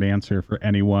standard answer for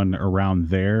anyone around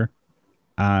there.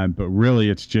 But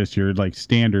really, it's just your like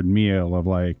standard meal of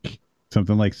like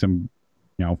something like some,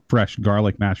 fresh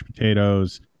garlic mashed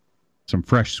potatoes, some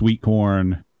fresh sweet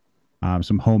corn,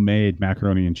 some homemade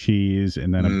macaroni and cheese,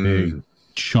 and then a big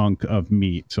chunk of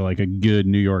meat. So like a good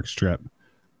New York strip.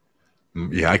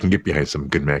 Yeah, I can get behind some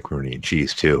good macaroni and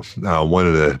cheese too. One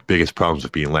of the biggest problems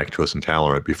of being lactose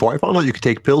intolerant, before I found out you could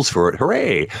take pills for it,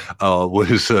 hooray,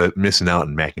 was missing out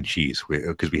on mac and cheese.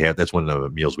 Because that's one of the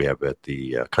meals we have at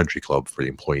the country club for the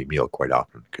employee meal quite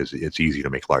often, because it's easy to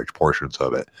make large portions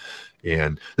of it.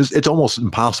 And it's almost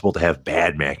impossible to have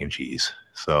bad mac and cheese.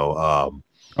 So,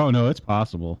 oh no, it's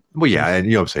possible. Well, yeah, and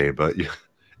you know what I'm saying, but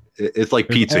it's like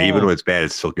pizza. Even when it's bad,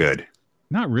 it's still good.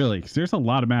 Not really, because there's a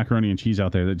lot of macaroni and cheese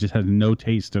out there that just has no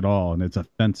taste at all, and it's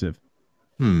offensive.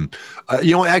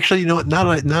 Actually, now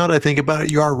that I think about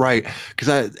it, you are right.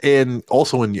 And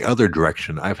also in the other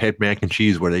direction, I've had mac and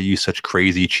cheese where they use such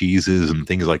crazy cheeses and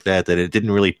things like that it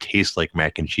didn't really taste like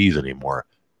mac and cheese anymore.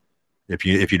 If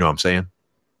you know what I'm saying.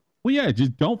 Well, yeah,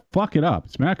 just don't fuck it up.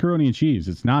 It's macaroni and cheese.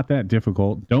 It's not that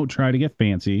difficult. Don't try to get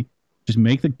fancy. Just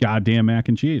make the goddamn mac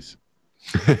and cheese.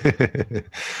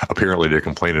 Apparently they're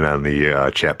complaining on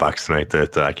the chat box tonight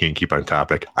that I can't keep on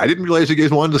topic. I didn't realize you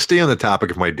guys wanted to stay on the topic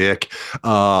of my dick.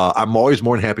 I'm always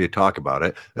more than happy to talk about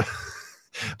it.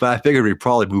 But I figured we'd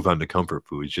probably move on to comfort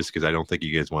foods just because I don't think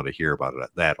you guys want to hear about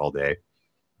that all day.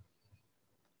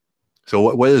 So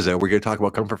what is it? We're going to talk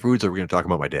about comfort foods, or we're going to talk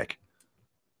about my dick?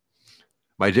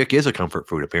 My dick is a comfort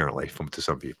food, apparently, to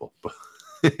some people.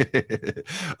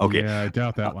 Okay. Yeah, I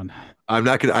doubt that one. I'm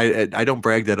not gonna. I don't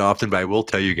brag that often, but I will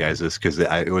tell you guys this because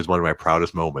it was one of my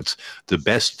proudest moments. The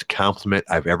best compliment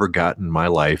I've ever gotten in my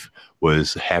life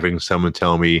was having someone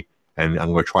tell me, and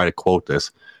I'm going to try to quote this: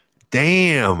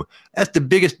 "Damn, that's the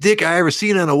biggest dick I ever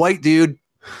seen on a white dude."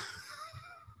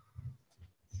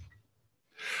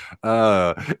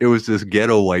 It was this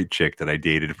ghetto white chick that I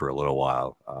dated for a little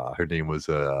while. Her name was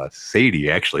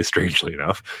Sadie, actually, strangely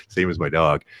enough, same as my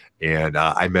dog. And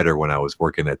I met her when I was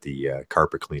working at the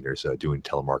carpet cleaners doing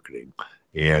telemarketing.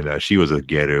 And she was as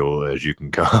ghetto as you can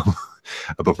come.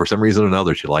 But for some reason or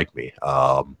another, she liked me.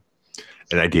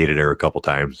 And I dated her a couple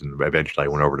times, and eventually I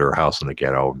went over to her house in the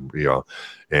ghetto,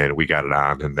 and we got it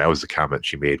on. And that was the comment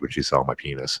she made when she saw my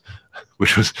penis,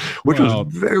 which was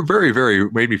very, very,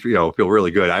 very made me feel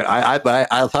really good. I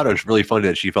thought it was really funny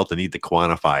that she felt the need to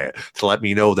quantify it to let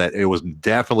me know that it was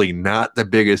definitely not the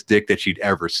biggest dick that she'd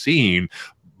ever seen,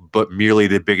 but merely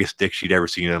the biggest dick she'd ever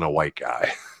seen on a white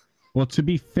guy. Well, to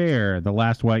be fair, the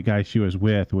last white guy she was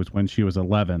with was when she was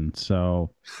 11. So,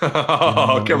 come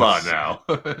on now.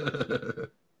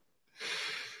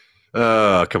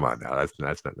 Come on now.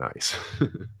 That's not nice.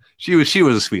 She was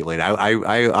a sweet lady.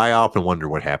 I often wonder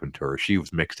what happened to her. She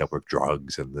was mixed up with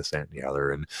drugs and this, that, and the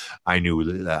other. And I knew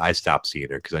that I stopped seeing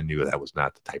her because I knew that was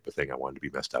not the type of thing I wanted to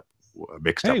be mixed up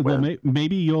with. Hey, well,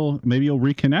 maybe you'll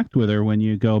reconnect with her when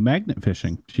you go magnet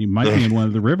fishing. She might be in one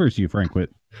of the rivers you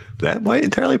frequent. That might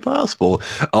entirely possible.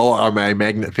 Oh, my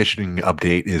magnet fishing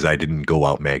update is I didn't go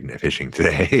out magnet fishing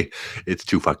today. It's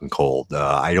too fucking cold.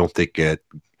 I don't think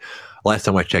last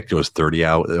time I checked, it was 30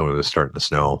 out when it was starting to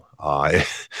snow.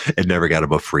 It never got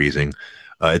above freezing.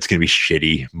 It's going to be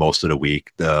shitty most of the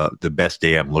week. The best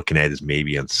day I'm looking at is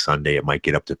maybe on Sunday. It might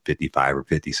get up to 55 or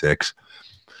 56.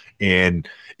 And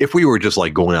if we were just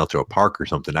like going out to a park or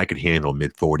something, I could handle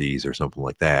mid 40s or something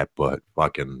like that. But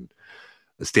fucking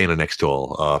standing next to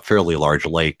a fairly large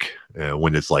lake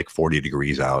when it's like 40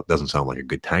 degrees out doesn't sound like a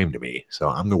good time to me. So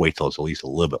I'm gonna wait till it's at least a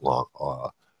little bit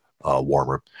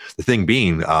warmer. The thing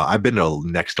being, I've been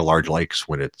next to large lakes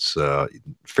when it's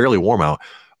fairly warm out.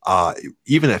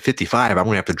 Even at 55, I'm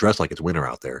gonna have to dress like it's winter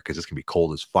out there because it's gonna be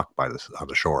cold as fuck on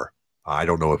the shore. I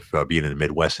don't know if being in the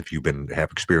Midwest, if you've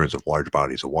have experience of large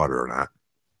bodies of water or not.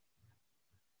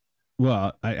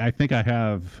 Well, I think I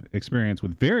have experience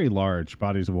with very large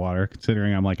bodies of water,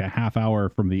 considering I'm like a half hour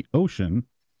from the ocean.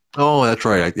 Oh, that's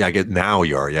right. I get now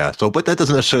you are, yeah. So, but that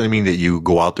doesn't necessarily mean that you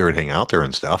go out there and hang out there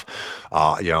and stuff.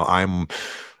 I'm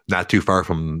not too far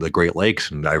from the Great Lakes,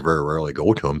 and I very rarely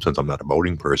go to them since I'm not a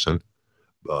boating person.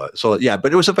 So yeah,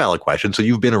 but it was a valid question. So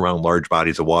you've been around large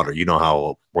bodies of water. You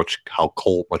know much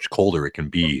colder it can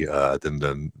be than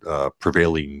the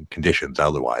prevailing conditions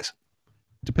otherwise.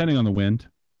 Depending on the wind.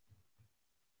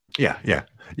 Yeah.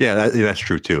 That's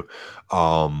true too.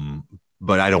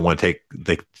 But I don't want to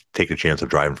take the chance of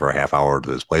driving for a half hour to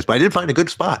this place. But I did find a good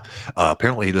spot.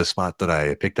 Apparently, the spot that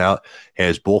I picked out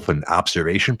has both an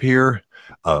observation pier,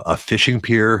 a fishing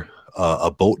pier, a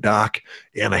boat dock,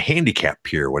 and a handicap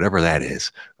pier, whatever that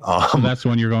is. So that's the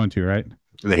one you're going to, right?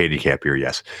 The handicap pier,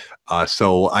 yes.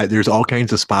 There's all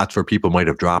kinds of spots where people might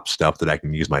have dropped stuff that I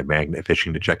can use my magnet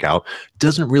fishing to check out.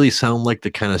 Doesn't really sound like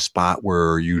the kind of spot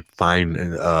where you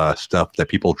find stuff that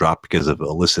people drop because of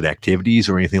illicit activities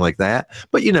or anything like that.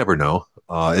 But you never know.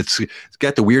 It's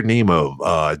got the weird name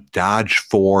of Dodge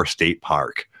 4 State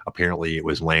Park. Apparently, it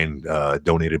was land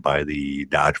donated by the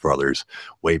Dodge brothers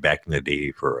way back in the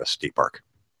day for a state park.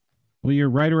 Well,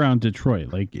 you're right around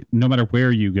Detroit. Like, no matter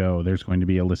where you go, there's going to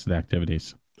be illicit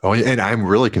activities. Oh, and I'm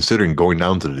really considering going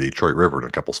down to the Detroit River in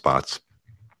a couple spots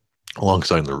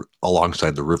alongside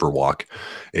the river walk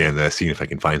and seeing if I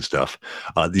can find stuff.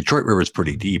 The Detroit River is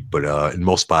pretty deep, but in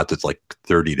most spots it's like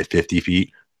 30 to 50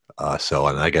 feet.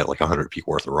 And I got like 100 feet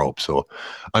worth of rope. So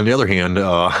on the other hand,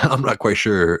 I'm not quite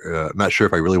sure. Not sure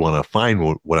if I really want to find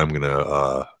what I'm going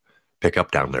to pick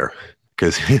up down there.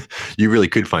 Because you really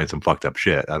could find some fucked up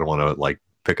shit. I don't want to like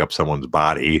pick up someone's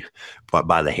body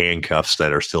by the handcuffs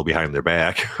that are still behind their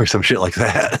back or some shit like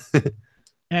that.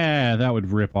 That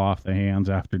would rip off the hands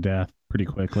after death pretty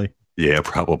quickly. Yeah,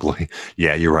 probably.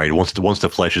 Yeah, you're right. Once the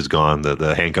flesh is gone,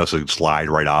 the handcuffs would slide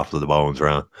right off of the bones,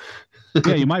 right?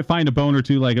 Yeah, you might find a bone or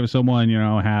two, like if someone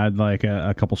had like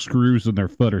a couple screws in their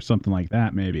foot or something like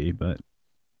that, maybe. But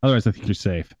otherwise, I think you're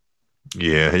safe.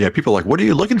 Yeah. People are like, what are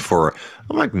you looking for?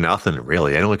 I'm like, nothing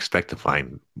really. I don't expect to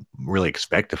find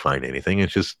anything.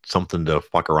 It's just something to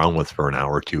fuck around with for an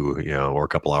hour or two, or a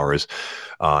couple hours.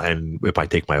 And if I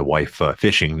take my wife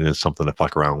fishing, then it's something to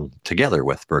fuck around together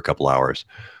with for a couple hours.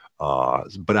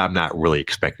 But I'm not really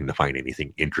expecting to find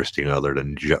anything interesting other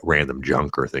than random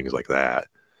junk or things like that.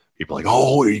 People are like,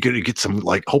 oh, are you going to get some,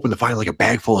 like, hoping to find like a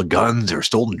bag full of guns or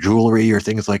stolen jewelry or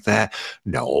things like that?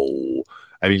 No.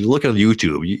 I mean, look on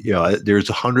YouTube. There's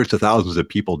hundreds of thousands of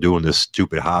people doing this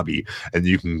stupid hobby, and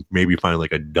you can maybe find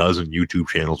like a dozen YouTube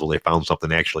channels where they found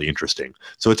something actually interesting.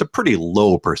 So it's a pretty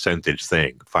low percentage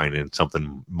thing, finding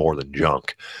something more than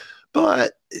junk.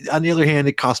 But on the other hand,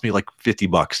 it cost me like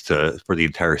 $50 for the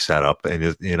entire setup,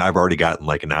 and I've already gotten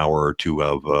like an hour or two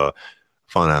of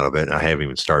fun out of it, and I haven't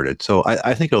even started. So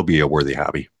I think it'll be a worthy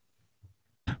hobby.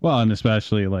 Well, and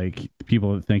especially like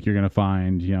people that think you're going to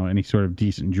find, any sort of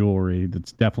decent jewelry,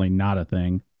 that's definitely not a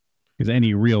thing. Because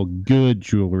any real good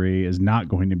jewelry is not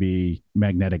going to be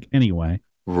magnetic anyway.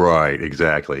 Right,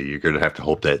 exactly. You're going to have to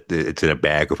hope that it's in a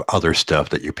bag of other stuff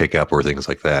that you pick up or things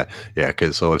like that. Yeah,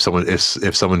 because so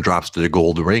if someone drops the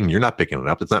gold ring, you're not picking it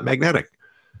up. It's not magnetic.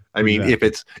 I mean, exactly.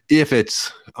 if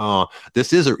it's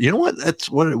this is that's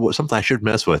something I should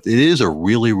mess with. It is a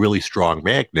really, really strong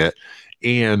magnet,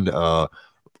 and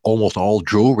almost all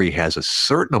jewelry has a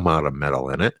certain amount of metal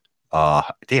in it.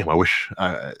 Damn, I wish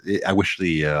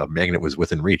the magnet was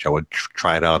within reach. I would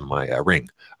try it out on my ring.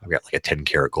 I've got like a 10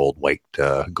 karat gold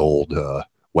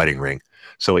wedding ring.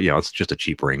 So it's just a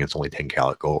cheap ring. It's only 10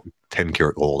 karat gold.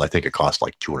 I think it costs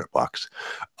like $200.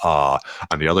 On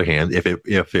the other hand,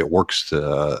 if it works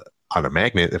on a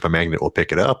magnet, if a magnet will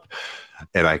pick it up,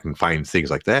 and I can find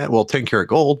things like that. Well, 10 karat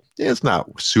gold, it's not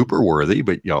super worthy,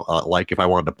 but like if I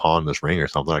wanted to pawn this ring or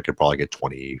something, I could probably get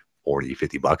 20, 40,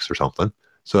 $50 or something.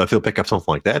 So if he'll pick up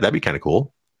something like that, that'd be kind of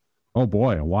cool. Oh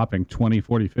boy, a whopping 20,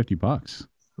 40, $50.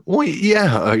 Well,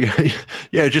 yeah,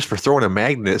 just for throwing a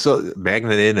magnet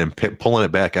in and pulling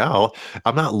it back out.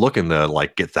 I'm not looking to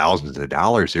like get thousands of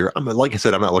dollars here. Like I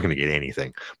said, I'm not looking to get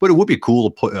anything, but it would be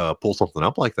cool to pull something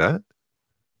up like that.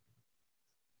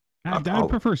 I'd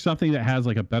prefer something that has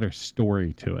like a better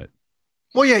story to it.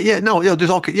 Well, yeah, no, there's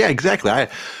all, yeah, exactly.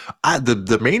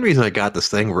 The main reason I got this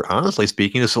thing, honestly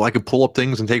speaking, is so I could pull up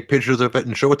things and take pictures of it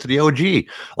and show it to the OG.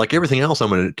 Like everything else,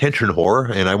 I'm an attention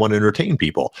whore and I want to entertain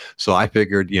people. So I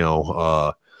figured,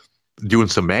 doing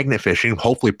some magnet fishing,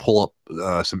 hopefully pull up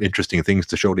some interesting things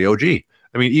to show the OG.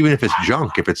 I mean, even if it's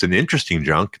junk, if it's an interesting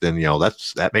junk, then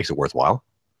that makes it worthwhile.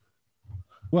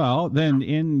 Well, then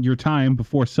in your time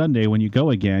before Sunday, when you go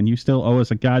again, you still owe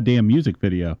us a goddamn music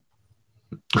video.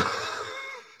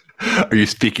 Are you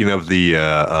speaking of the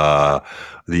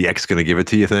X gonna give it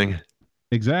to you thing?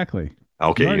 Exactly.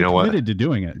 Okay, you know what? Committed to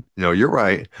doing it. No, you're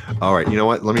right. All right, you know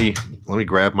what? Let me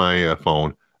grab my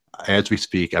phone. As we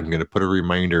speak, I'm gonna put a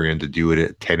reminder in to do it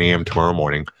at 10 a.m. tomorrow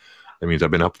morning. That means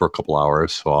I've been up for a couple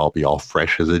hours, so I'll be all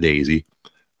fresh as a daisy.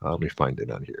 Let me find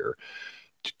it on here.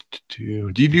 Do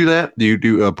you do that? Do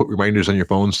you put reminders on your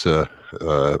phones to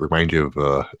remind you of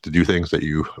to do things that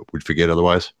you would forget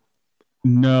otherwise?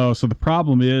 No, so the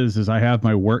problem is I have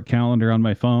my work calendar on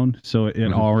my phone, so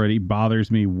it already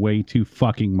bothers me way too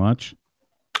fucking much.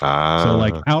 So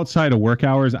like outside of work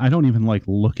hours, I don't even like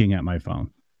looking at my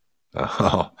phone.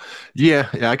 Yeah,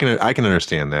 I can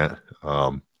understand that.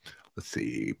 Let's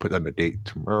see, put on the date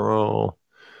tomorrow,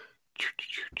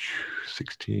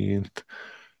 16th.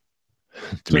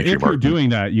 So if you're doing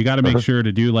that, you got to make sure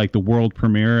to do like the world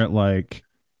premiere at like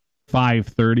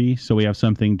 5:30, so we have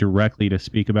something directly to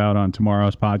speak about on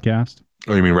tomorrow's podcast.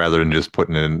 Oh, you mean rather than just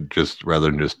doing it,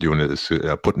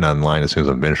 putting online as soon as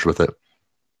I'm finished with it?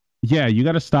 Yeah, you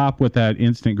got to stop with that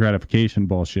instant gratification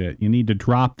bullshit. You need to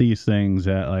drop these things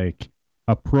at like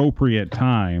appropriate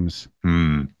times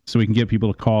so we can get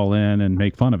people to call in and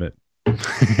make fun of it.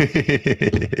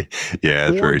 Yeah,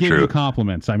 that's very give true. You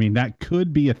compliments. I mean, that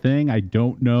could be a thing. I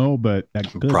don't know, but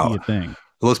that could be a thing.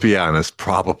 Let's be honest,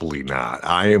 probably not.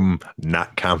 I am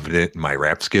not confident in my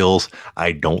rap skills.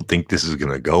 I don't think this is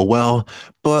going to go well.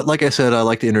 But like I said, I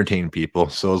like to entertain people.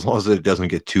 So as long as it doesn't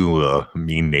get too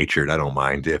mean-natured, I don't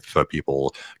mind if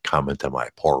people comment on my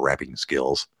poor rapping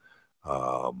skills.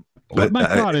 But my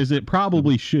thought is it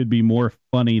probably should be more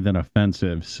funny than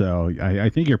offensive. So I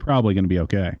think you're probably going to be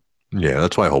okay. Yeah,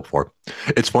 that's what I hope for.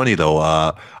 It's funny, though.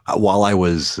 While I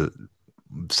was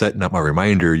setting up my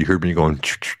reminder, you heard me going,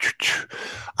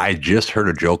 I just heard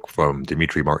a joke from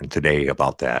Dimitri Martin today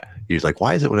about that. He's like,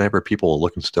 why is it whenever people are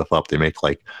looking stuff up, they make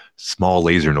like small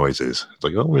laser noises? It's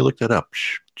like, oh, we looked that up.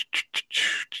 He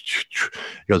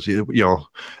goes, I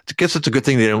guess it's a good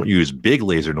thing they don't use big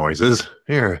laser noises.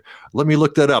 Here, let me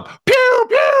look that up. Pew,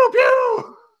 pew,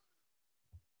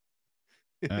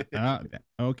 pew.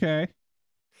 Okay.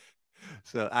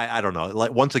 So I don't know.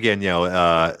 Like once again,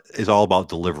 it's all about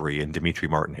delivery, and Dimitri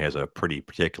Martin has a pretty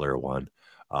particular one.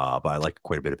 But I like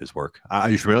quite a bit of his work. Are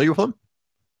you familiar with him?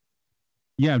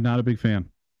 Yeah, I'm not a big fan.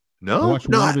 No, I watched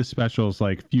one of his specials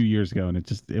like a few years ago, and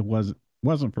it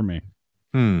wasn't for me.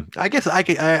 I guess I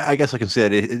can say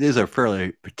that it is a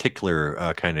fairly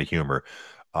particular kind of humor,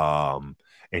 and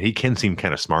he can seem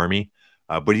kind of smarmy,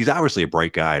 but he's obviously a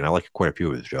bright guy, and I like quite a few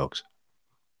of his jokes.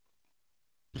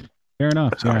 Fair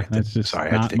enough. Yeah, that's just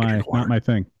not my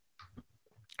thing.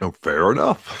 Oh, fair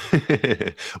enough.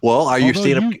 Well, are you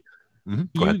staying up?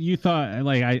 You thought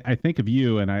like I think of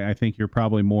you, and I think you're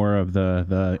probably more of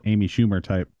the Amy Schumer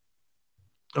type.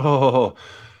 Oh,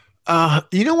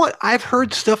 you know what? I've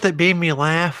heard stuff that made me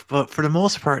laugh, but for the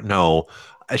most part, no.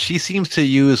 She seems to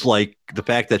use like the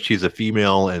fact that she's a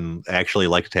female and actually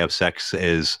likes to have sex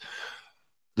as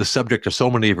the subject of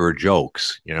so many of her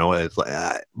jokes. It's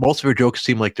most of her jokes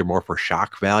seem like they're more for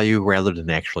shock value rather than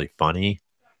actually funny.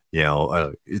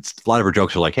 It's a lot of her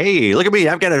jokes are like, "Hey, look at me!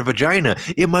 I've got a vagina.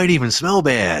 It might even smell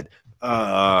bad."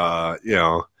 And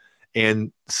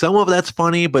some of that's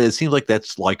funny, but it seems like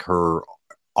that's like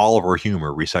all of her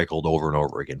humor recycled over and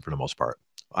over again for the most part.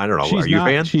 I don't know. Are you a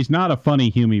fan? She's not a funny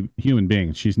human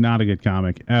being. She's not a good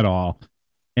comic at all.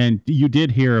 And you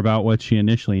did hear about what she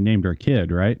initially named her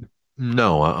kid, right?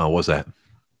 No, what was that?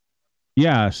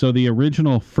 Yeah, so the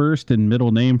original first and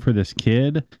middle name for this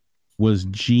kid was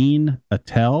Jean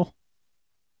Attell.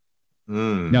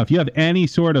 Now, if you have any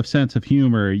sort of sense of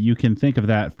humor, you can think of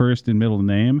that first and middle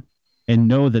name and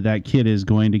know that kid is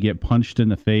going to get punched in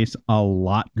the face a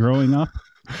lot growing up.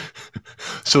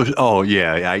 So,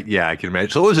 I can imagine.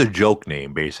 So it was a joke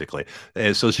name, basically.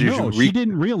 And so she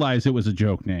didn't realize it was a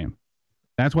joke name.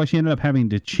 That's why she ended up having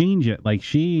to change it. Like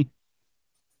she,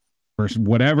 for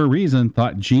whatever reason,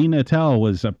 thought Jean Attell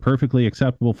was a perfectly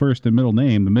acceptable first and middle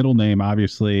name. The middle name,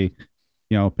 obviously,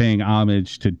 paying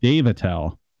homage to Dave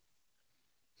Attell.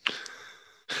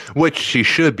 Which she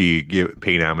should be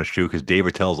paying homage to, because Dave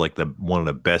Attell is like one of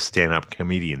the best stand-up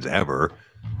comedians ever.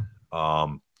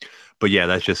 But yeah,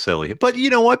 that's just silly. But you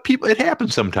know what? People, it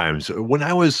happens sometimes. When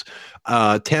I was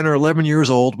 10 or 11 years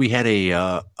old, we had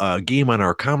a game on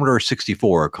our Commodore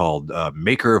 64 called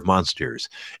Maker of Monsters.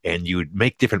 And you would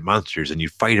make different monsters and you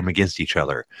fight them against each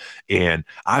other. And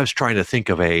I was trying to think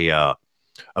of a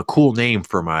cool name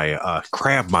for my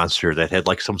crab monster that had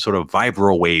like some sort of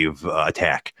vibro wave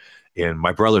attack. And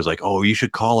my brother's like, oh, you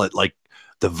should call it like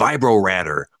the Vibro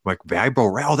Ratter. I'm like,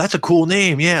 Vibro Ratter? Oh, that's a cool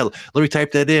name. Yeah, let me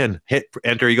type that in. Hit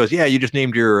enter. He goes, yeah, you just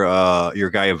named your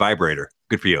guy a vibrator.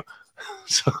 Good for you.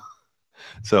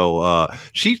 So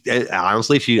she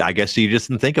honestly, I guess she just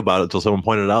didn't think about it until someone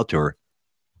pointed it out to her.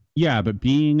 Yeah, but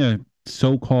being a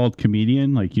so-called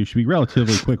comedian, like you should be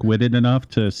relatively quick-witted enough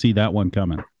to see that one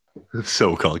coming.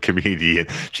 So-called comedian.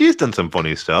 She's done some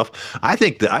funny stuff. I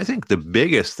think the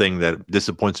biggest thing that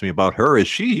disappoints me about her is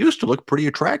she used to look pretty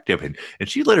attractive, and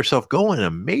she let herself go in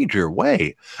a major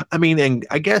way. I mean, and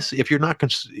I guess if you're not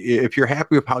if you're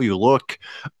happy with how you look,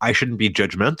 I shouldn't be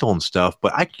judgmental and stuff.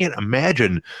 But I can't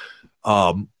imagine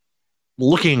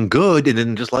looking good and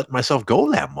then just letting myself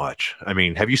go that much. I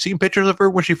mean, have you seen pictures of her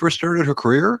when she first started her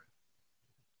career?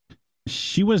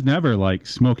 She was never like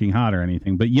smoking hot or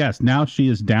anything, but yes, now she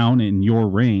is down in your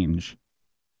range.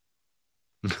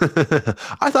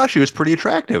 I thought she was pretty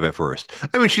attractive at first.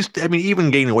 I mean,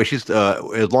 even gaining weight, she's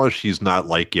as long as she's not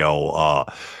like, in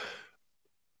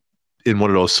one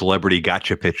of those celebrity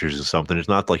gotcha pictures or something. It's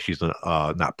not like she's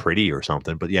not pretty or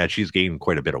something, but yeah, she's gained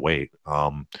quite a bit of weight.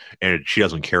 And she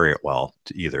doesn't carry it well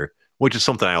either, which is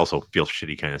something I also feel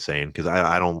shitty kind of saying, because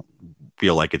I don't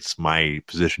feel like it's my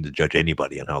position to judge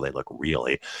anybody on how they look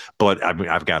really. But I mean,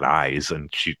 I've got eyes,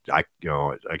 and I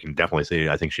can definitely say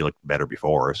I think she looked better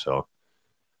before. So,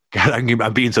 God,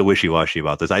 I'm being so wishy-washy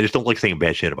about this. I just don't like saying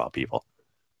bad shit about people.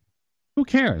 Who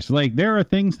cares? Like, there are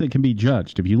things that can be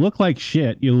judged. If you look like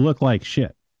shit, you look like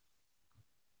shit.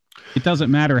 It doesn't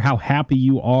matter how happy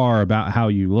you are about how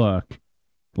you look.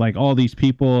 Like all these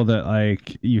people that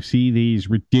like you see these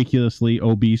ridiculously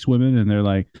obese women and they're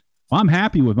like, well, I'm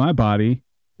happy with my body.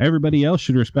 Everybody else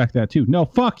should respect that too. No,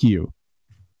 fuck you.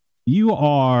 You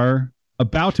are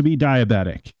about to be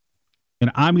diabetic,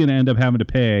 and I'm going to end up having to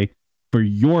pay for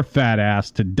your fat ass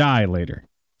to die later.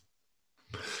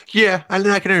 Yeah, I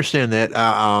can understand that.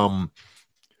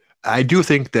 I do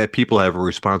think that people have a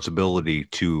responsibility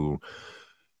to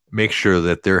make sure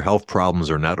that their health problems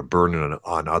are not a burden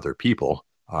on other people.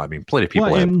 I mean, plenty of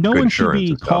people have and no good one should insurance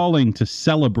be calling to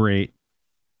celebrate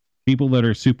people that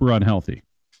are super unhealthy.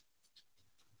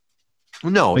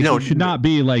 No, you should not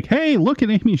be like, hey, look at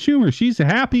Amy Schumer. She's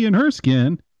happy in her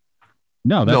skin.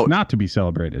 No, that's not to be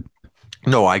celebrated.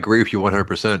 No, I agree with you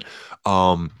 100%.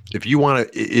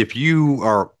 If you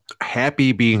are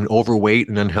happy being overweight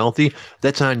and unhealthy,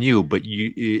 that's on you. But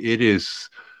it is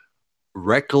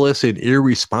reckless and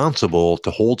irresponsible to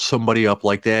hold somebody up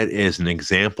like that as an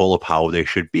example of how they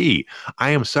should be.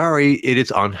 I am sorry, it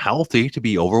is unhealthy to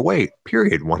be overweight,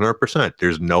 period, 100%.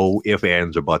 There's no ifs,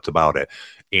 ands, or buts about it.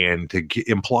 And to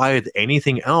imply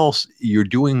anything else, you're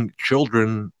doing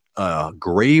children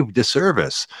grave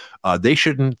disservice. They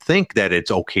shouldn't think that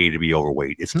it's okay to be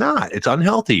overweight. It's not. It's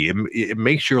unhealthy. It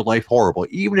makes your life horrible.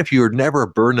 Even if you're never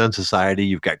burned on society,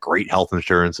 you've got great health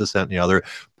insurance, this, that, and the other.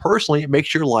 Personally, it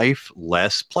makes your life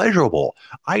less pleasurable.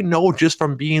 I know just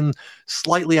from being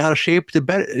slightly out of shape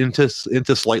into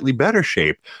slightly better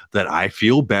shape that I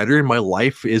feel better and my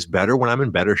life is better when I'm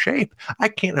in better shape. I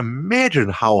can't imagine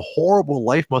how horrible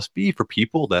life must be for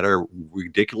people that are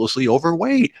ridiculously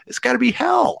overweight. It's got to be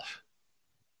hell.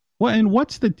 Well, and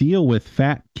what's the deal with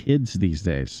fat kids these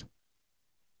days?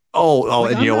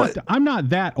 And you know what? I'm not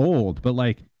that old, but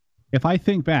like, if I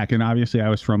think back, and obviously I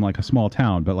was from like a small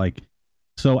town, but like,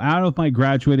 so out of my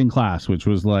graduating class, which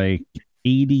was like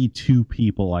 82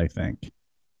 people, I think,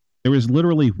 there was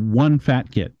literally one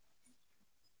fat kid.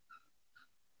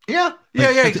 Yeah,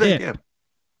 exactly.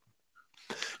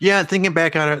 Yeah, thinking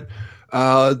back on it,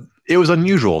 it was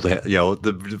unusual to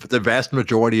the vast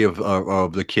majority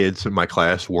of the kids in my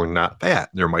class were not fat.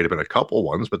 There might have been a couple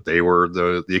ones, but they were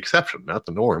the exception, not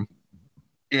the norm.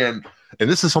 And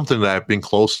this is something that I've been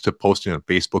close to posting on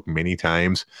Facebook many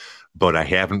times, but I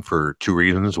haven't for two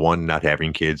reasons. One, not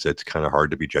having kids, it's kind of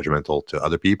hard to be judgmental to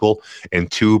other people. And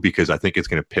two, because I think it's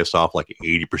going to piss off like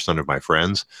 80% of my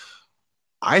friends.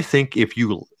 I think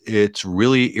it's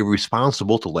really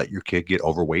irresponsible to let your kid get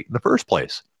overweight in the first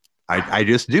place. I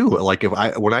just do. Like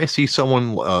when I see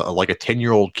someone like a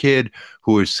 10-year-old kid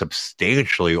who is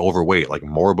substantially overweight, like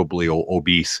morbidly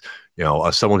obese,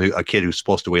 a kid who's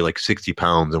supposed to weigh like 60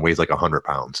 pounds and weighs like 100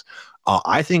 pounds.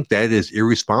 I think that is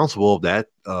irresponsible of that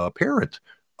parent.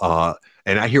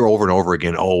 And I hear over and over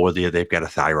again, they've got a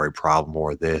thyroid problem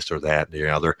or this or that and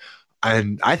the other.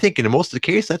 And I think in most of the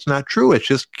case, that's not true. It's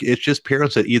just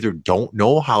parents that either don't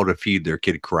know how to feed their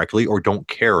kid correctly or don't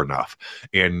care enough.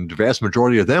 And the vast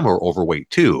majority of them are overweight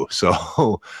too.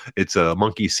 So it's a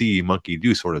monkey see, monkey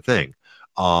do sort of thing.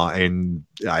 And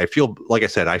I feel, like I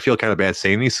said, I feel kind of bad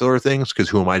saying these sort of things because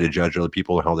who am I to judge other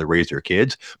people and how they raise their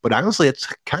kids? But honestly, it's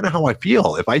kind of how I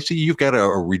feel. If I see you've got a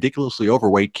ridiculously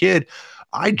overweight kid,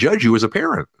 I judge you as a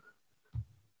parent.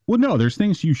 Well, no, there's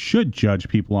things you should judge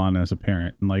people on as a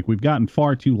parent. And like, we've gotten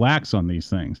far too lax on these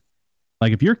things.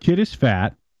 Like, if your kid is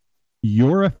fat,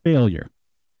 you're a failure.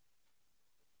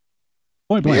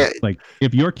 Point blank. Yeah. Like,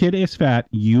 if your kid is fat,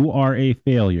 you are a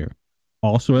failure.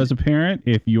 Also, as a parent,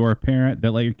 if you're a parent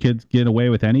that let your kids get away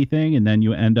with anything and then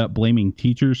you end up blaming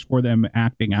teachers for them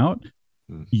acting out,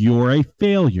 you're a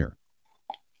failure.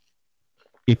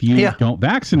 If you don't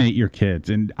vaccinate your kids,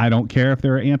 and I don't care if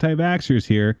there are anti-vaxxers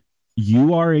here,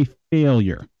 you are a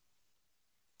failure.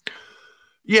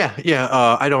 Yeah.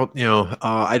 I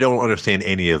don't understand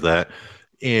any of that.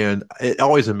 And it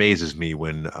always amazes me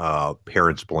when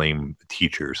parents blame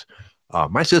teachers.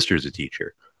 My sister's a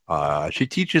teacher. She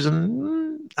teaches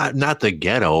in not the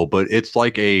ghetto, but it's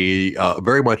like a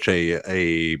very much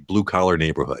a blue collar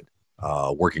neighborhood,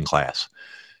 working class.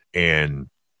 And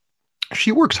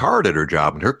she works hard at her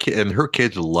job, and her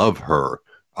kids love her.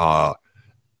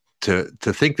 To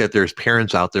think that there's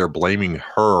parents out there blaming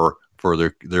her for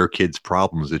their kids'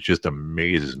 problems, it just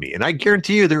amazes me. And I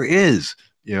guarantee you there is,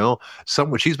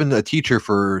 she's been a teacher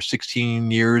for 16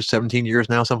 years, 17 years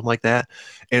now, something like that.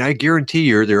 And I guarantee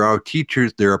you there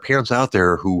are parents out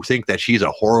there who think that she's a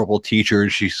horrible teacher.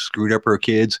 She screwed up her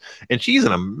kids, and she's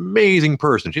an amazing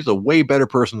person. She's a way better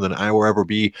person than I will ever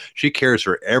be. She cares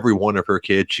for every one of her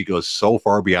kids. She goes so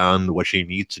far beyond what she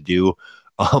needs to do.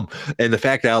 And the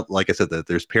fact out, like I said, that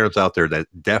there's parents out there that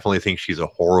definitely think she's a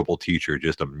horrible teacher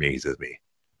just amazes me.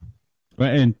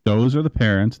 And those are the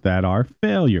parents that are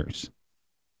failures.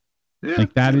 Yeah,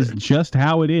 like, that is just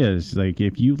how it is. Like,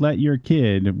 if you let your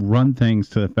kid run things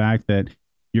to the fact that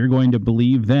you're going to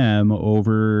believe them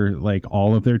over like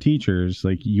all of their teachers,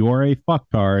 like, you're a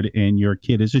fucktard and your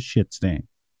kid is a shit stain.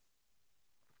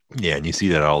 Yeah, and you see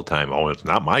that all the time. Oh, it's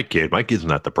not my kid. My kid's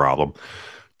not the problem.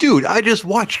 Dude, I just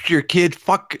watched your kid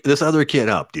fuck this other kid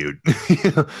up, dude.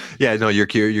 Yeah, no, your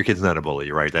kid's not a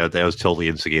bully, right? That was totally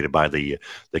instigated by the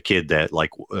kid that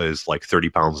is 30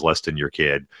 pounds less than your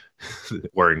kid,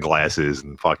 wearing glasses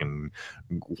and fucking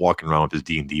walking around with his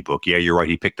D&D book. Yeah, you're right.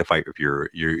 He picked a fight with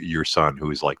your son, who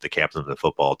is like the captain of the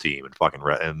football team and fucking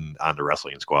and on the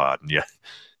wrestling squad. And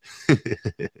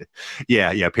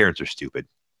yeah, parents are stupid.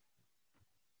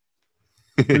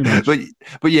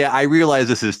 but yeah, I realize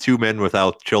this is two men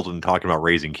without children talking about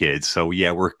raising kids. So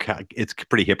yeah, it's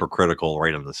pretty hypocritical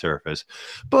right on the surface,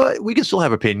 but we can still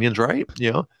have opinions, right?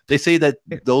 They say that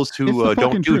those who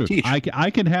don't do teach. I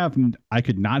could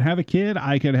not have a kid.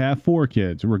 I could have 4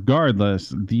 kids.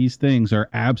 Regardless, these things are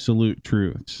absolute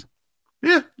truths.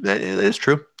 Yeah, that is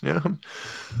true. Yeah.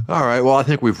 All right. Well, I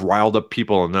think we've riled up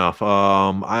people enough.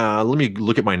 Let me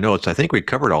look at my notes. I think we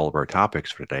covered all of our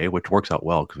topics for today, which works out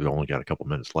well because we've only got a couple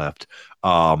minutes left.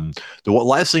 The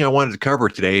last thing I wanted to cover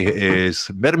today is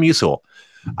Metamucil.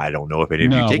 I don't know if any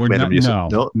of you take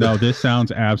Metamucil. No, this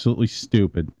sounds absolutely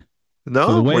stupid. No.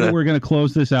 So the way that we're going to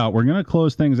close this out, we're going to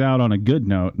close things out on a good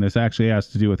note, and this actually has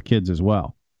to do with kids as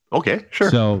well. Okay,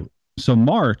 sure. So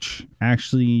March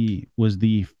actually was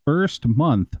the first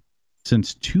month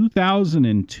since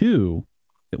 2002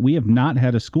 that we have not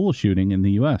had a school shooting in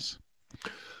the U.S.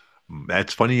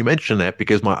 That's funny you mentioned that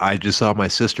because I just saw my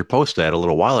sister post that a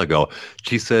little while ago.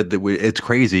 She said that it's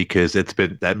crazy because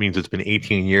that means it's been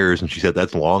 18 years, and she said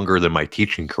that's longer than my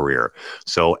teaching career.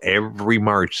 So every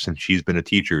March since she's been a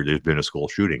teacher, there's been a school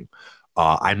shooting.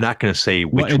 I'm not going to say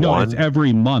which one. No, it's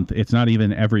every month. It's not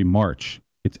even every March.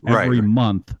 It's every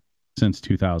month since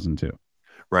 2002.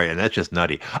 Right, and that's just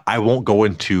nutty. I won't go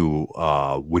into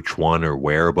which one or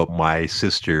where, but my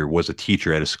sister was a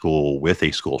teacher at a school with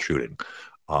a school shooting.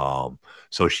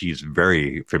 So she's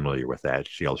very familiar with that.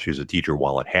 She was a teacher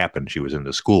while it happened. She was in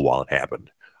the school while it happened.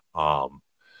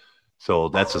 So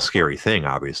that's a scary thing,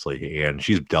 obviously. And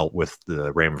she's dealt with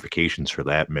the ramifications for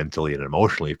that mentally and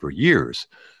emotionally for years.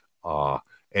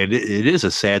 And it is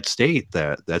a sad state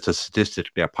that's a statistic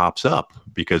that pops up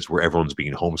because everyone's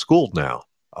being homeschooled now.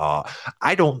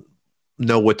 I don't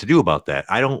know what to do about that.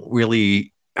 I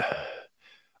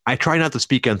try not to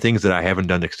speak on things that I haven't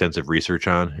done extensive research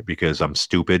on because I'm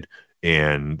stupid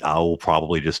and I'll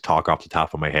probably just talk off the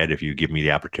top of my head if you give me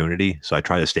the opportunity. So I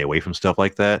try to stay away from stuff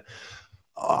like that.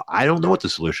 I don't know what the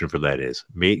solution for that is.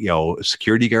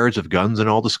 Security guards have guns in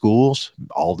all the schools.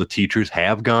 All the teachers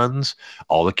have guns.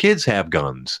 All the kids have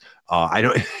guns. I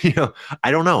don't,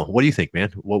 I don't know. What do you think,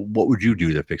 man? What would you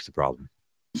do to fix the problem?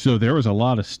 So there was a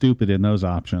lot of stupid in those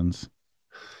options.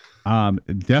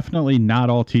 Definitely not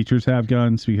all teachers have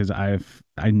guns, because I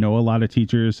know a lot of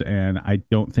teachers, and I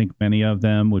don't think many of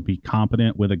them would be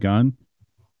competent with a gun.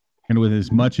 And with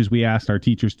as much as we asked our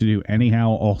teachers to do anyhow,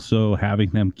 also having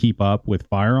them keep up with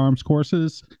firearms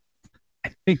courses,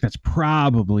 I think that's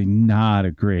probably not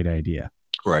a great idea.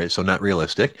 Right. So not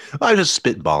realistic. I just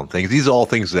spitballing things. These are all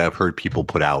things that I've heard people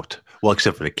put out. Well,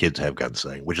 except for the kids have guns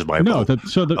thing, which is my No, vote.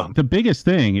 the biggest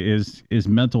thing is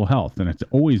mental health, and it's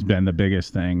always been the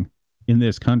biggest thing in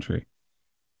this country.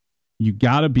 You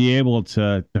got to be able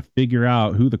to figure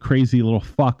out who the crazy little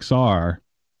fucks are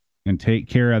and take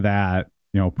care of that,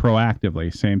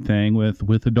 proactively. Same thing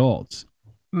with adults.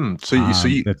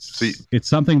 It's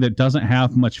something that doesn't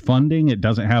have much funding. It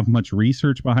doesn't have much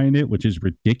research behind it, which is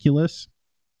ridiculous.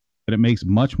 But it makes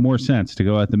much more sense to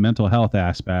go at the mental health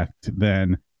aspect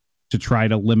than to try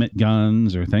to limit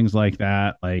guns or things like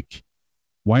that. Like,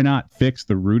 why not fix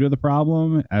the root of the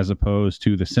problem as opposed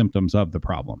to the symptoms of the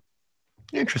problem?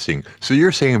 Interesting. So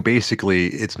you're saying basically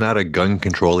it's not a gun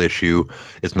control issue.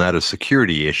 It's not a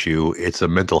security issue. It's a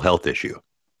mental health issue.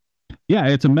 Yeah,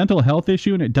 it's a mental health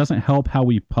issue, and it doesn't help how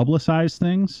we publicize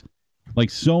things. Like,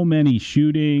 so many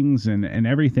shootings and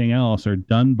everything else are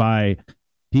done by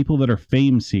people that are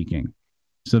fame seeking.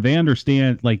 So they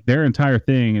understand, like, their entire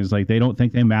thing is like they don't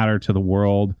think they matter to the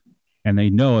world. And they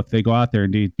know if they go out there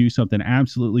and do something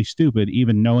absolutely stupid,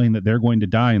 even knowing that they're going to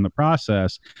die in the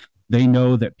process, they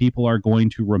know that people are going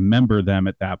to remember them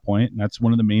at that point. And that's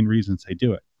one of the main reasons they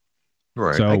do it.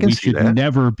 Right. So we should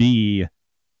never be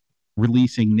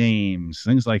releasing names,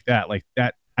 things like that. Like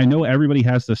that. I know everybody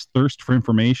has this thirst for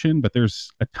information, but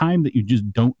there's a time that you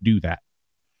just don't do that.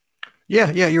 Yeah,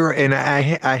 you're right. And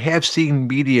I have seen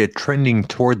media trending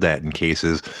toward that in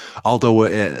cases, although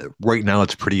right now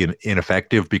it's pretty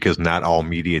ineffective because not all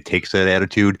media takes that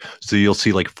attitude. So you'll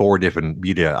see like 4 different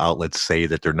media outlets say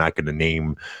that they're not going to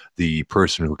name the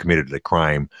person who committed the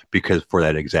crime because for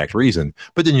that exact reason.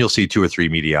 But then you'll see 2 or 3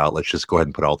 media outlets just go ahead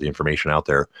and put all the information out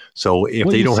there. So if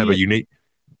they don't have a unique...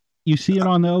 You see it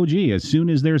on the OG. As soon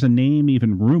as there's a name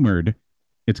even rumored,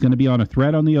 it's going to be on a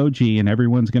thread on the OG, and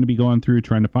everyone's going to be going through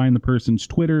trying to find the person's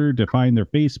Twitter, to find their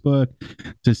Facebook,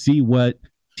 to see what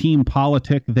team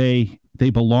politic they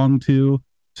belong to,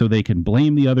 so they can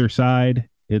blame the other side.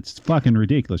 It's fucking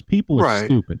ridiculous. People are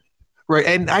stupid. Right,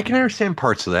 and I can understand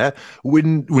parts of that.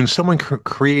 When someone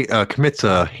commits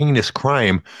a heinous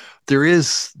crime, there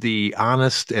is the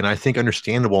honest and I think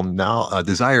understandable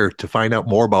desire to find out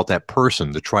more about that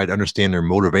person, to try to understand their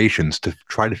motivations, to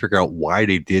try to figure out why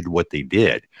they did what they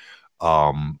did.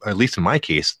 At least in my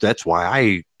case, that's why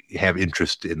I have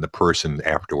interest in the person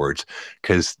afterwards,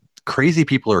 because crazy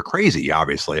people are crazy,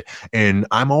 obviously, and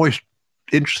I'm always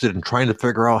interested in trying to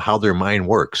figure out how their mind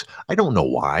works. I don't know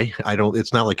why.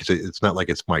 It's not like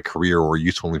it's my career or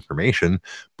useful information.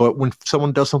 But when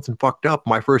someone does something fucked up,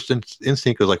 my first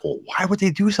instinct is like, well, why would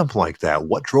they do something like that?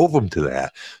 What drove them to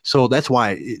that? So that's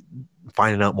why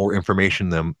finding out more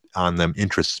information on them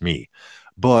interests me.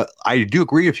 But I do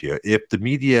agree with you. If the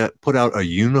media put out a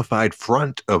unified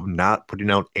front of not putting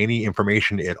out any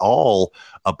information at all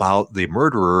about the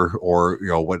murderer or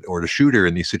the shooter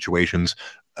in these situations,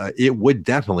 it would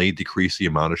definitely decrease the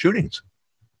amount of shootings.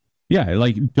 Yeah,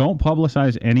 like, don't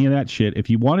publicize any of that shit. If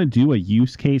you want to do a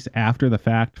use case after the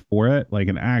fact for it, like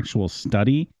an actual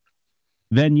study,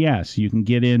 then yes, you can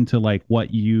get into like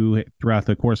what you throughout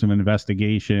the course of an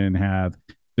investigation have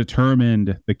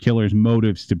determined the killer's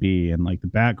motives to be and like the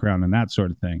background and that sort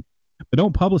of thing. But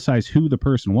don't publicize who the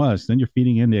person was. Then you're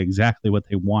feeding into exactly what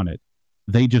they wanted.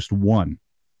 They just won.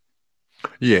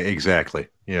 Yeah, exactly.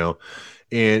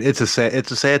 And it's a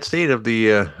sad state of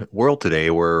the world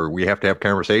today where we have to have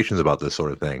conversations about this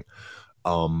sort of thing.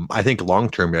 I think long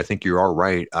term, I think you are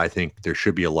right. I think there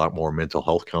should be a lot more mental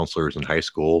health counselors in high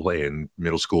school and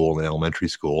middle school and elementary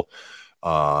school,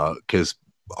 because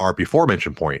our before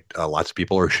mentioned point, lots of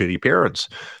people are shitty parents.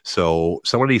 So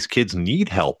some of these kids need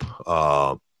help.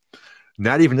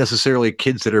 Not even necessarily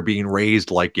kids that are being raised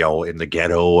like, in the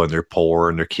ghetto and they're poor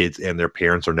and their kids and their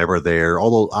parents are never there.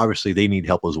 Although obviously they need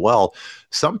help as well.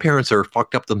 Some parents are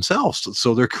fucked up themselves.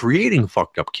 So they're creating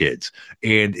fucked up kids.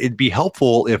 And it'd be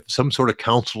helpful if some sort of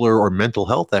counselor or mental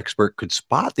health expert could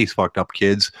spot these fucked up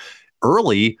kids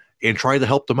early and try to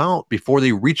help them out before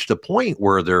they reach the point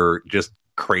where they're just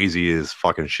crazy as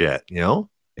fucking shit,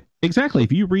 Exactly.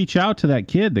 If you reach out to that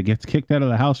kid that gets kicked out of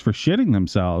the house for shitting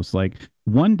themselves, like,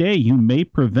 one day you may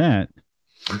prevent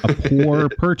a poor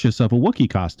purchase of a Wookiee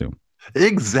costume.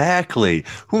 Exactly.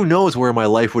 Who knows where my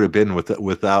life would have been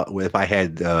without if I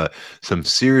had some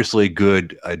seriously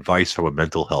good advice from a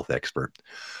mental health expert.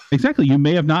 Exactly. You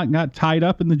may have not got tied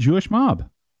up in the Jewish mob.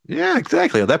 Yeah,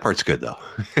 exactly. That part's good though.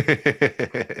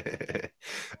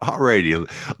 Alrighty.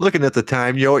 Looking at the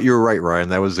time, you know what? You were right, Ryan.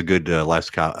 That was a good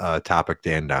last topic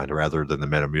to end on, rather than the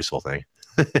Metamucil thing.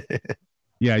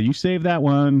 Yeah, you save that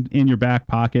one in your back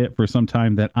pocket for some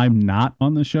time that I'm not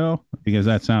on the show, because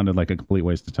that sounded like a complete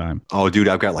waste of time. Oh, dude,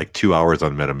 I've got like 2 hours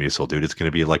on Metamucil, dude. It's going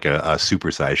to be like a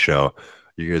supersized show.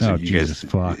 Jesus,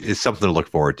 fuck. It's something to look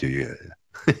forward to.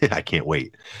 I can't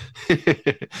wait.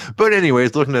 But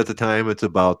anyways, looking at the time, it's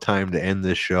about time to end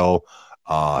this show.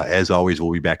 As always,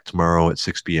 we'll be back tomorrow at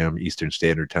 6 p.m. Eastern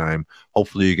Standard Time.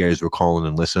 Hopefully you guys will call in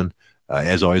and listen.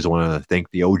 As always, I want to thank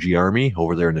the OG Army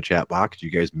over there in the chat box. You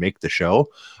guys make the show.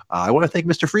 I want to thank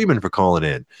Mr. Freeman for calling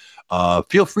in.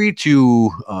 Feel free to,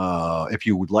 if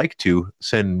you would like to,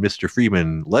 send Mr.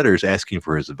 Freeman letters asking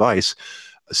for his advice.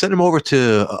 Send them over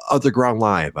to OtherGround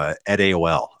Live at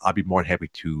AOL. I'll be more than happy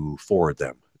to forward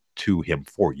them to him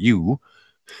for you.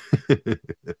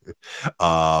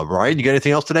 Ryan, you got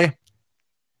anything else today?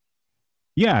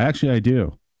 Yeah, actually, I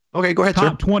do. Okay, go ahead,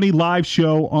 Top sir. 20 live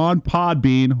show on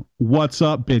Podbean. What's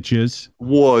up, bitches?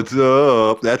 What's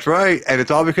up? That's right. And it's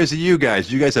all because of you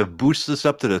guys. You guys have boosted us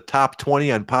up to the top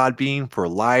 20 on Podbean for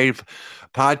live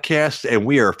podcasts, and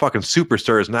we are fucking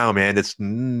superstars now, man. It's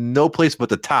no place but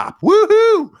the top.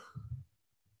 Woohoo!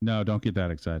 No, don't get that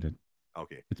excited.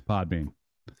 Okay. It's Podbean.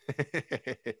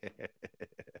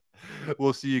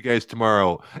 We'll see you guys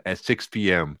tomorrow at 6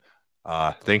 p.m.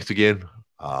 Thanks again.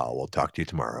 We'll talk to you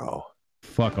tomorrow.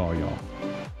 Fuck all y'all.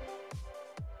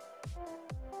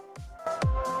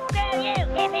 Screw you,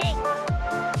 hippie!